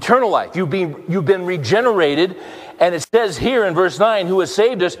life? Eternal life. You've been regenerated, and it says here in verse 9, who has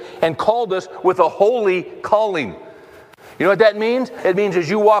saved us and called us with a holy calling. You know what that means? It means as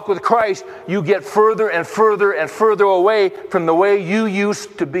you walk with Christ, you get further and further and further away from the way you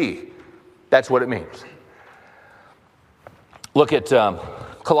used to be. That's what it means. Look at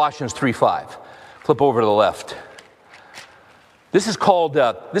Colossians 3:5. Flip over to the left. This is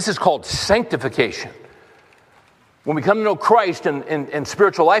called sanctification. When we come to know Christ and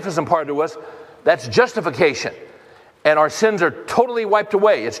spiritual life is imparted to us, that's justification. And our sins are totally wiped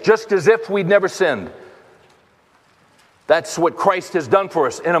away. It's just as if we'd never sinned. That's what Christ has done for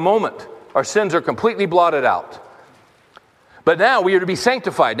us in a moment. Our sins are completely blotted out. But now we are to be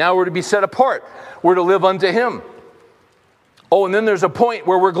sanctified. Now we're to be set apart. We're to live unto Him. Oh, and then there's a point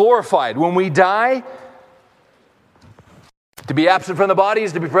where we're glorified. When we die, to be absent from the body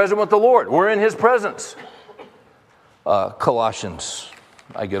is to be present with the Lord. We're in His presence. Colossians.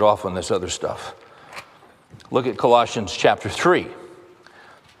 I get off on this other stuff. Look at Colossians chapter 3.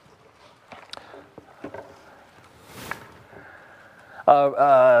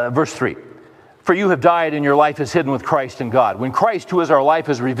 Verse 3. For you have died and your life is hidden with Christ in God. When Christ, who is our life,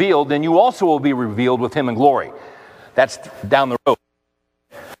 is revealed, then you also will be revealed with Him in glory. That's down the road.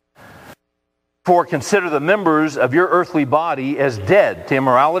 For consider the members of your earthly body as dead to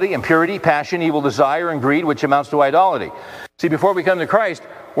immorality, impurity, passion, evil desire, and greed, which amounts to idolatry. See, before we come to Christ,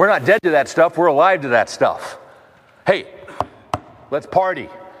 we're not dead to that stuff, we're alive to that stuff. Hey, let's party.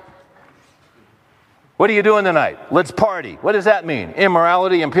 What are you doing tonight? Let's party. What does that mean?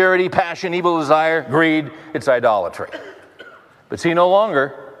 Immorality, impurity, passion, evil desire, greed, it's idolatry. But see, no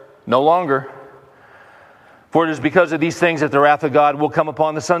longer. For it is because of these things that the wrath of God will come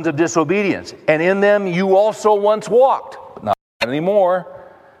upon the sons of disobedience. And in them you also once walked, but not anymore,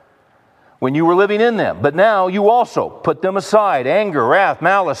 when you were living in them. But now you also put them aside, anger, wrath,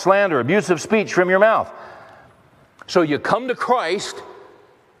 malice, slander, abusive speech from your mouth. So you come to Christ,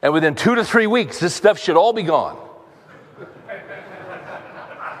 and within 2 to 3 weeks, this stuff should all be gone.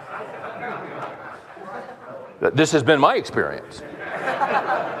 This has been my experience.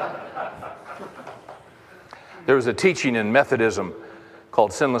 There was a teaching in Methodism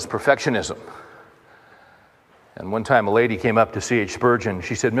called sinless perfectionism. And one time a lady came up to C.H. Spurgeon.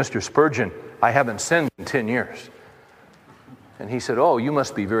 She said, Mr. Spurgeon, I haven't sinned in 10 years. And he said, oh, you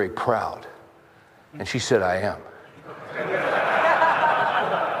must be very proud. And she said, I am.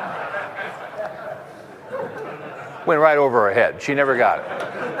 Went right over her head. She never got it.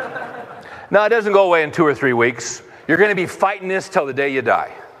 Now, it doesn't go away in 2 or 3 weeks. You're going to be fighting this till the day you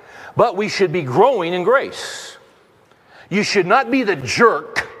die. But we should be growing in grace. You should not be the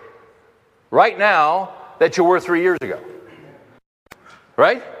jerk right now that you were 3 years ago.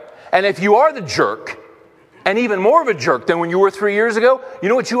 Right? And if you are the jerk, and even more of a jerk than when you were 3 years ago, you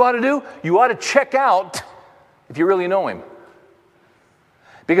know what you ought to do? You ought to check out if you really know him.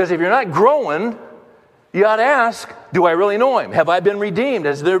 Because if you're not growing, you ought to ask, do I really know him? Have I been redeemed?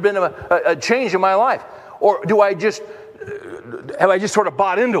 Has there been a change in my life? Or have I just sort of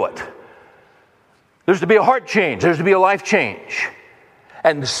bought into it? There's to be a heart change. There's to be a life change.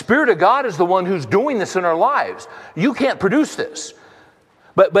 And the Spirit of God is the one who's doing this in our lives. You can't produce this.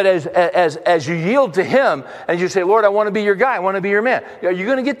 But as you yield to Him and you say, Lord, I want to be your guy. I want to be your man. Are you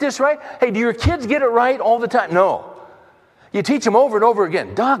going to get this right? Hey, do your kids get it right all the time? No. You teach them over and over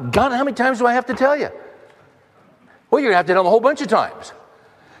again. Doggone, how many times do I have to tell you? Well, you're going to have to tell them a whole bunch of times.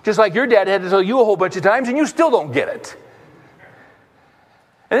 Just like your dad had to tell you a whole bunch of times and you still don't get it.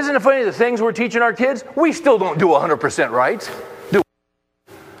 And isn't it funny, the things we're teaching our kids, we still don't do 100% right.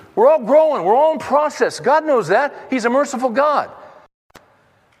 We're all growing. We're all in process. God knows that. He's a merciful God.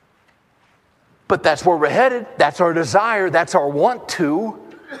 But that's where we're headed. That's our desire. That's our want to.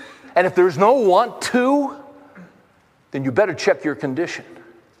 And if there's no want to, then you better check your condition.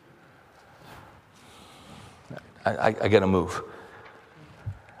 I got to move.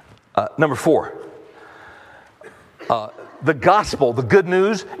 Number 4. The gospel, the good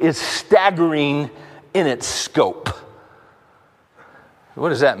news, is staggering in its scope. What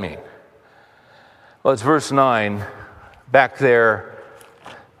does that mean? Well, it's verse 9, back there,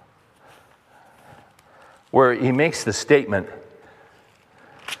 where he makes the statement.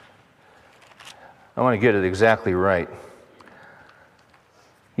 I want to get it exactly right.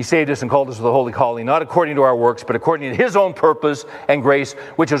 He saved us and called us with a holy calling, not according to our works, but according to His own purpose and grace,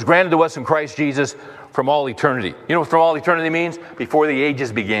 which was granted to us in Christ Jesus from all eternity. You know what from all eternity means? Before the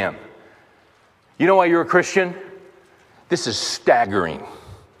ages began. You know why you're a Christian? This is staggering.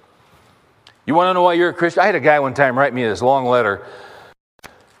 You want to know why you're a Christian? I had a guy one time write me this long letter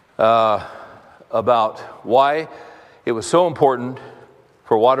about why it was so important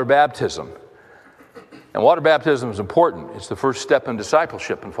for water baptism. And water baptism is important. It's the first step in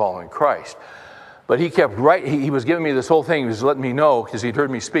discipleship and following Christ. But he kept he was giving me this whole thing. He was letting me know, because he'd heard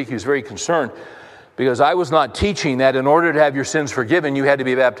me speak. He was very concerned, because I was not teaching that in order to have your sins forgiven, you had to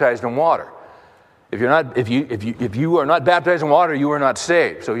be baptized in water. If you are not baptized in water, you are not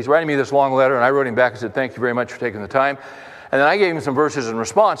saved. So he's writing me this long letter, and I wrote him back and said, thank you very much for taking the time. And then I gave him some verses in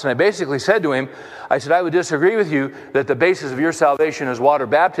response, and I basically said to him, I said, I would disagree with you that the basis of your salvation is water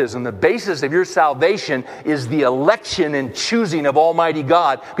baptism. The basis of your salvation is the election and choosing of Almighty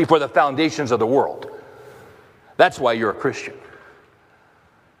God before the foundations of the world. That's why you're a Christian.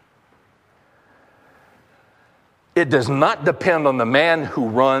 It does not depend on the man who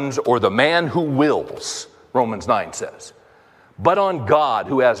runs or the man who wills, Romans 9 says, but on God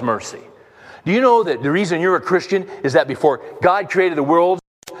who has mercy. Do you know that the reason you're a Christian is that before God created the world,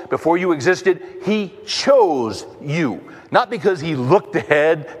 before you existed, He chose you. Not because He looked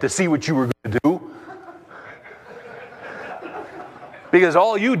ahead to see what you were going to do. Because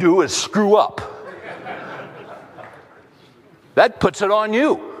all you do is screw up. That puts it on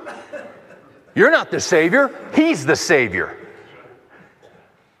you. You're not the Savior. He's the Savior.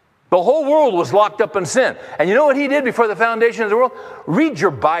 The whole world was locked up in sin. And you know what He did before the foundation of the world? Read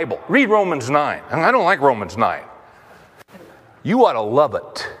your Bible. Read Romans 9. And I don't like Romans 9. You ought to love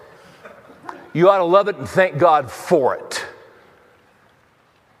it. You ought to love it and thank God for it.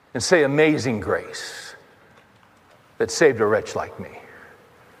 And say, amazing grace that saved a wretch like me.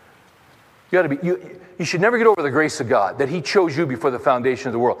 You should never get over the grace of God, that He chose you before the foundation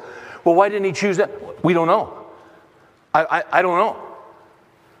of the world. Well, why didn't He choose that? We don't know. I don't know.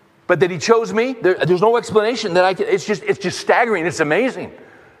 But that He chose me, there's no explanation that I can. It's just staggering. It's amazing.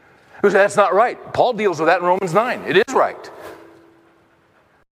 Because that's not right. Paul deals with that in Romans 9. It is right.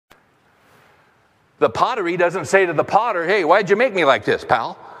 The pottery doesn't say to the potter, hey, why'd you make me like this,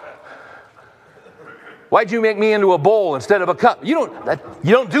 pal? Why'd you make me into a bowl instead of a cup? You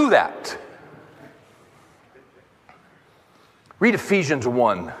don't do that. Read Ephesians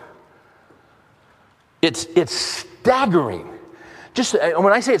 1. It's staggering. Just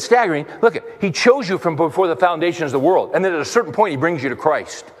when I say it's staggering, look, He chose you from before the foundations of the world. And then at a certain point, He brings you to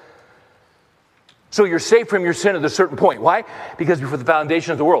Christ. So you're saved from your sin at a certain point. Why? Because before the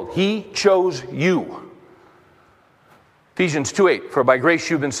foundation of the world, He chose you. Ephesians 2:8, for by grace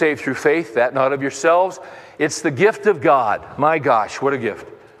you've been saved through faith, that not of yourselves. It's the gift of God. My gosh, what a gift.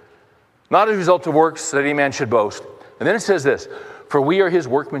 Not as a result of works that any man should boast. And then it says this, for we are his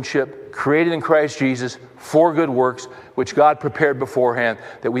workmanship, created in Christ Jesus for good works, which God prepared beforehand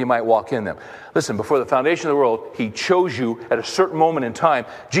that we might walk in them. Listen, before the foundation of the world, he chose you at a certain moment in time.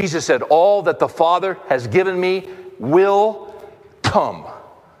 Jesus said, all that the Father has given me will come.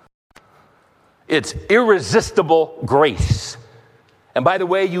 It's irresistible grace. And by the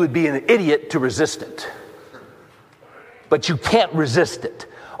way, you would be an idiot to resist it. But you can't resist it.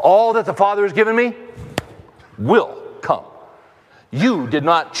 All that the Father has given me will come. You did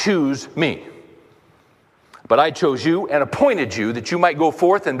not choose me, but I chose you and appointed you that you might go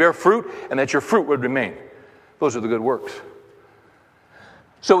forth and bear fruit and that your fruit would remain. Those are the good works.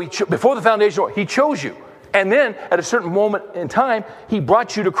 So before the foundation, he chose you. And then at a certain moment in time, he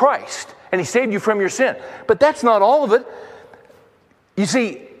brought you to Christ and he saved you from your sin. But that's not all of it. You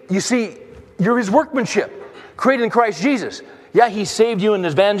see, you're his workmanship, created in Christ Jesus. Yeah, he saved you in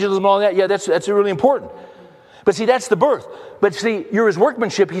evangelism and all that. Yeah, that's really important. But see, that's the birth. But see, you're his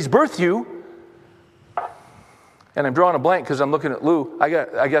workmanship. He's birthed you. And I'm drawing a blank because I'm looking at Lou.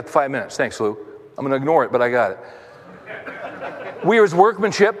 I got 5 minutes. Thanks, Lou. I'm going to ignore it, but I got it. We are his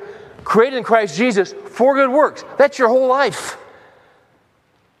workmanship, created in Christ Jesus for good works. That's your whole life.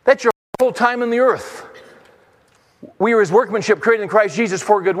 That's your whole time in the earth. We are his workmanship, created in Christ Jesus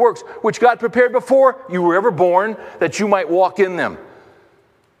for good works, which God prepared before you were ever born, that you might walk in them.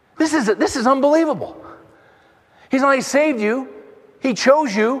 This is unbelievable. He's not only saved you, he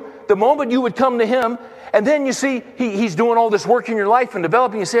chose you the moment you would come to him. And then you see, he's doing all this work in your life and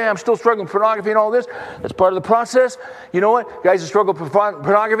developing. You say, hey, I'm still struggling with pornography and all this. That's part of the process. You know what? Guys who struggle with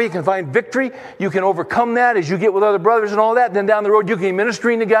pornography can find victory. You can overcome that as you get with other brothers and all that. Then down the road, you can be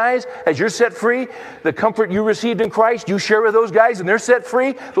ministering to guys as you're set free. The comfort you received in Christ, you share with those guys and they're set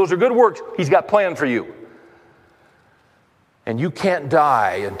free. Those are good works. He's got planned for you. And you can't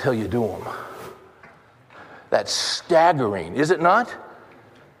die until you do them. That's staggering, is it not?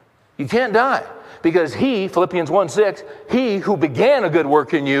 You can't die. Because he, Philippians 1:6, he who began a good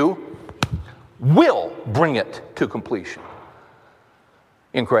work in you will bring it to completion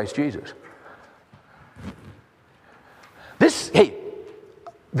in Christ Jesus. This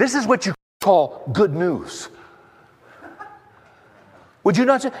is what you call good news. Would you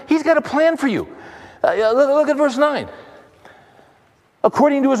not say, he's got a plan for you. Look at verse 9.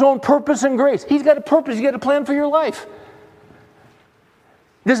 According to his own purpose and grace. He's got a purpose. He's got a plan for your life.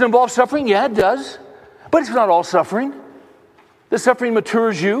 Does it involve suffering? Yeah, it does. But it's not all suffering. The suffering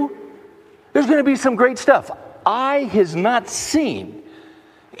matures you. There's going to be some great stuff. Eye has not seen,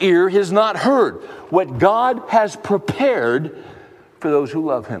 ear has not heard what God has prepared for those who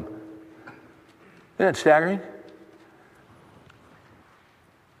love him. Isn't that staggering?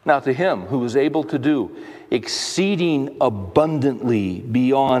 Now to him who is able to do exceeding abundantly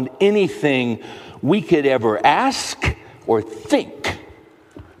beyond anything we could ever ask or think.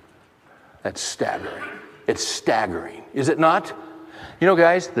 That's staggering. It's staggering. Is it not? You know,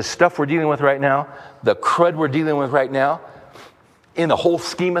 guys, the stuff we're dealing with right now, the crud we're dealing with right now, in the whole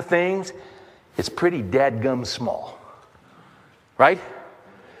scheme of things, it's pretty dadgum small. Right?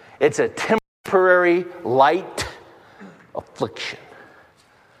 It's a temporary, light affliction.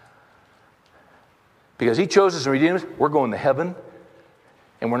 Because he chose us and redeemed us, we're going to heaven,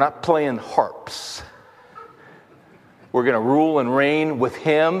 and we're not playing harps. We're going to rule and reign with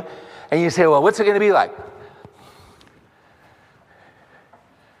him. And you say, well, what's it going to be like?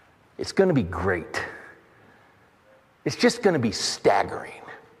 It's going to be great. It's just going to be staggering.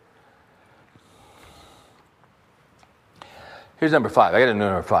 Here's number 5. I got to know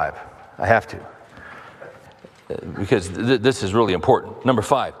number 5. I have to. Because this is really important. Number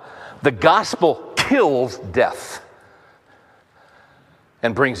 5. The gospel kills death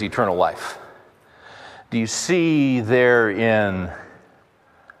and brings eternal life. Do you see there in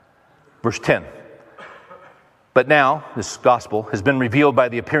verse 10? But now, this gospel has been revealed by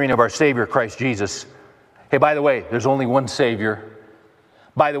the appearing of our Savior, Christ Jesus. Hey, by the way, there's only one Savior.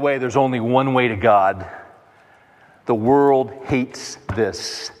 By the way, there's only one way to God. The world hates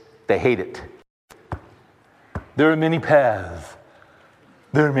this. They hate it. There are many paths.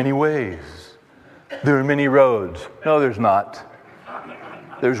 There are many ways. There are many roads. No, there's not.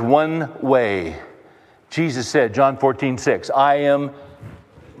 There's one way. Jesus said, John 14:6, I am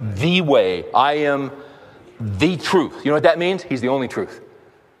the way. I am the truth. You know what that means? He's the only truth.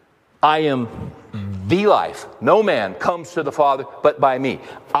 I am the life. No man comes to the Father but by me.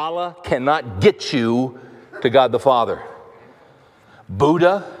 Allah cannot get you to God the Father.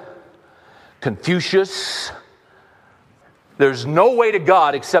 Buddha, Confucius, there's no way to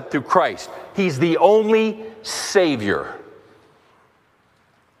God except through Christ. He's the only Savior.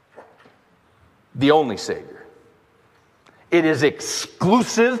 The only Savior. It is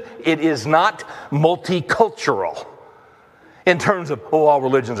exclusive. It is not multicultural in terms of, all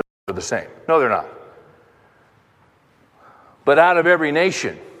religions are the same. No, they're not. But out of every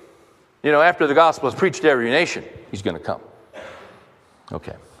nation, after the gospel is preached to every nation, he's going to come.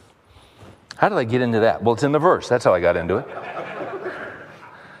 Okay. How did I get into that? Well, it's in the verse. That's how I got into it.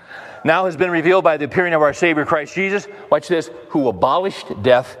 Now has been revealed by the appearing of our Savior Christ Jesus, watch this, who abolished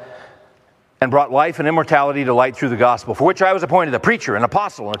death and brought life and immortality to light through the gospel, for which I was appointed a preacher, an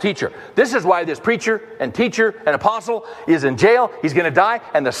apostle, and a teacher. This is why this preacher and teacher and apostle is in jail. He's going to die,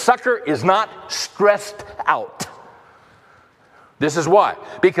 and the sucker is not stressed out. This is why.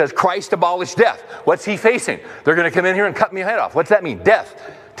 Because Christ abolished death. What's he facing? They're going to come in here and cut me head off. What's that mean? Death.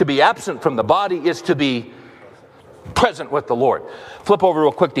 To be absent from the body is to be present with the Lord. Flip over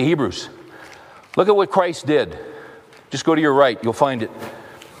real quick to Hebrews. Look at what Christ did. Just go to your right. You'll find it.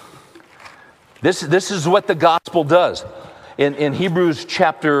 This is what the gospel does. In Hebrews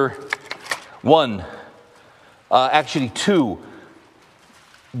chapter 1, actually 2,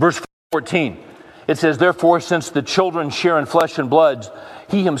 verse 14, it says, therefore, since the children share in flesh and blood,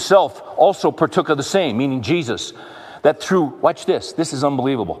 he himself also partook of the same, meaning Jesus, that through, watch this is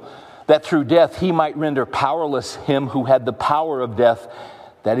unbelievable, that through death he might render powerless him who had the power of death,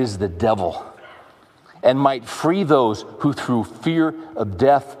 that is the devil, and might free those who through fear of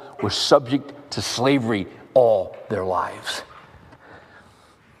death were subject to slavery all their lives.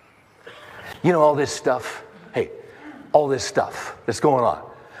 All this stuff, all this stuff that's going on.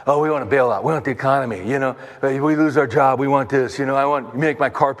 Oh, we want to bail out. We want the economy. We lose our job. We want this. I want to make my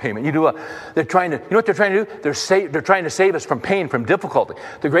car payment. They're trying to, what they're trying to do? They're trying to save us from pain, from difficulty.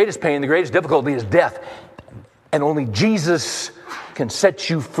 The greatest pain, the greatest difficulty is death. And only Jesus can set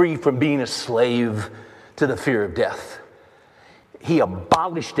you free from being a slave to the fear of death. He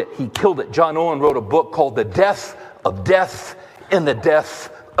abolished it. He killed it. John Owen wrote a book called The Death of Death in the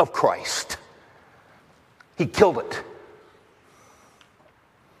Death of Christ. He killed it.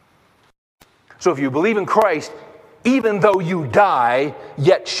 So if you believe in Christ, even though you die,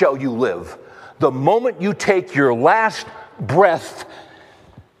 yet shall you live. The moment you take your last breath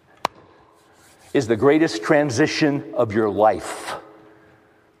is the greatest transition of your life.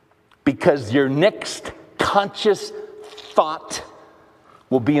 Because your next conscious thought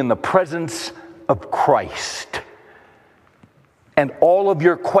will be in the presence of Christ. And all of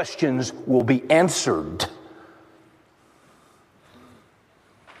your questions will be answered.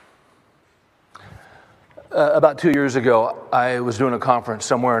 About 2 years ago, I was doing a conference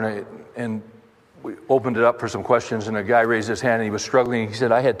somewhere, and we opened it up for some questions, and a guy raised his hand, and he was struggling. He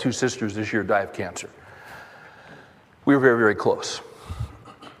said, I had 2 sisters this year die of cancer. We were very, very close.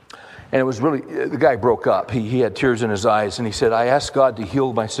 And it was really, the guy broke up. He had tears in his eyes, and he said, I asked God to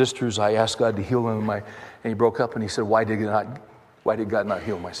heal my sisters. I asked God to heal them. And he broke up, and he said, why did God not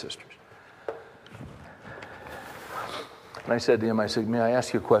heal my sisters? And I said to him, may I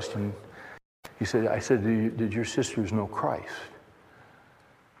ask you a question? I said, did your sisters know Christ?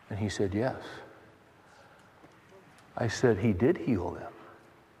 And he said, yes. I said, he did heal them.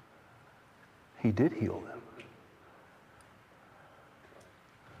 He did heal them.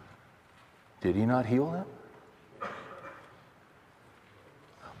 Did he not heal them?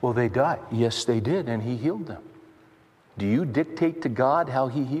 Well, they died. Yes, they did, and he healed them. Do you dictate to God how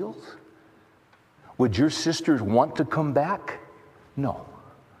he heals? Would your sisters want to come back? No.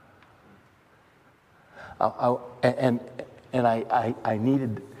 I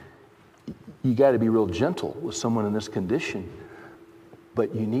needed, you got to be real gentle with someone in this condition,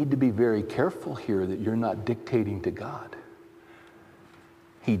 but you need to be very careful here that you're not dictating to God.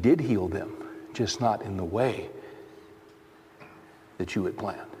 He did heal them, just not in the way that you had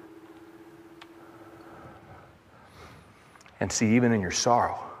planned. And see, even in your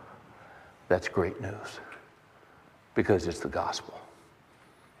sorrow, that's great news, because it's the gospel.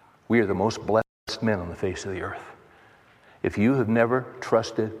 We are the most blessed men on the face of the earth. If you have never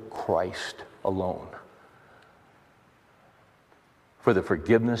trusted Christ alone for the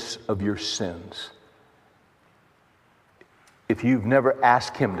forgiveness of your sins, if you've never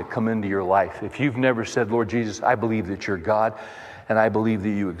asked him to come into your life, if you've never said, Lord Jesus, I believe that you're God, and I believe that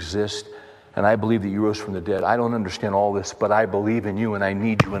you exist, and I believe that you rose from the dead. I don't understand all this, but I believe in you and I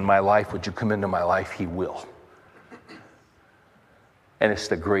need you in my life. Would you come into my life? He will. And it's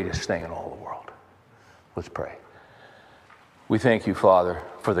the greatest thing in all the world. Let's pray. We thank you, Father,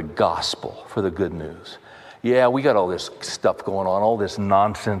 for the gospel, for the good news. Yeah, we got all this stuff going on, all this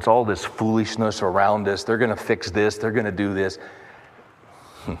nonsense, all this foolishness around us. They're going to fix this. They're going to do this.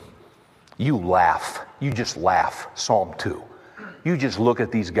 You laugh. You just laugh. Psalm 2. You just look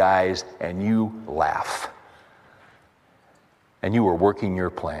at these guys and you laugh. and you are working your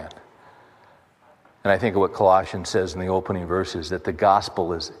plan. And I think of what Colossians says in the opening verses, that the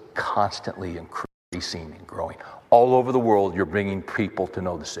gospel is constantly increasing and growing. All over the world, you're bringing people to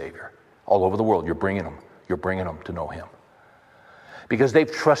know the Savior. All over the world, you're bringing them to know Him. Because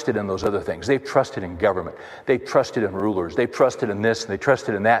they've trusted in those other things. They've trusted in government. They've trusted in rulers. They've trusted in this, and they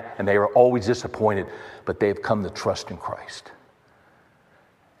trusted in that, and they are always disappointed, but they've come to trust in Christ.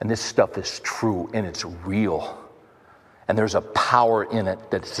 And this stuff is true, and it's real. And there's a power in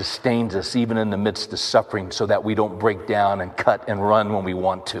it that sustains us even in the midst of suffering, so that we don't break down and cut and run when we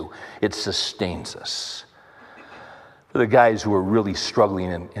want to. It sustains us. For the guys who are really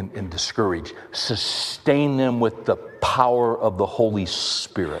struggling and discouraged, sustain them with the power of the Holy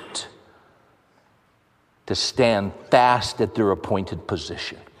Spirit to stand fast at their appointed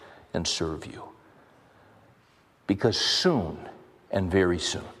position and serve you. Because soon, and very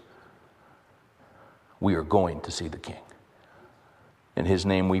soon, we are going to see the King. In His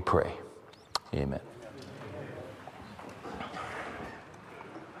name we pray. Amen.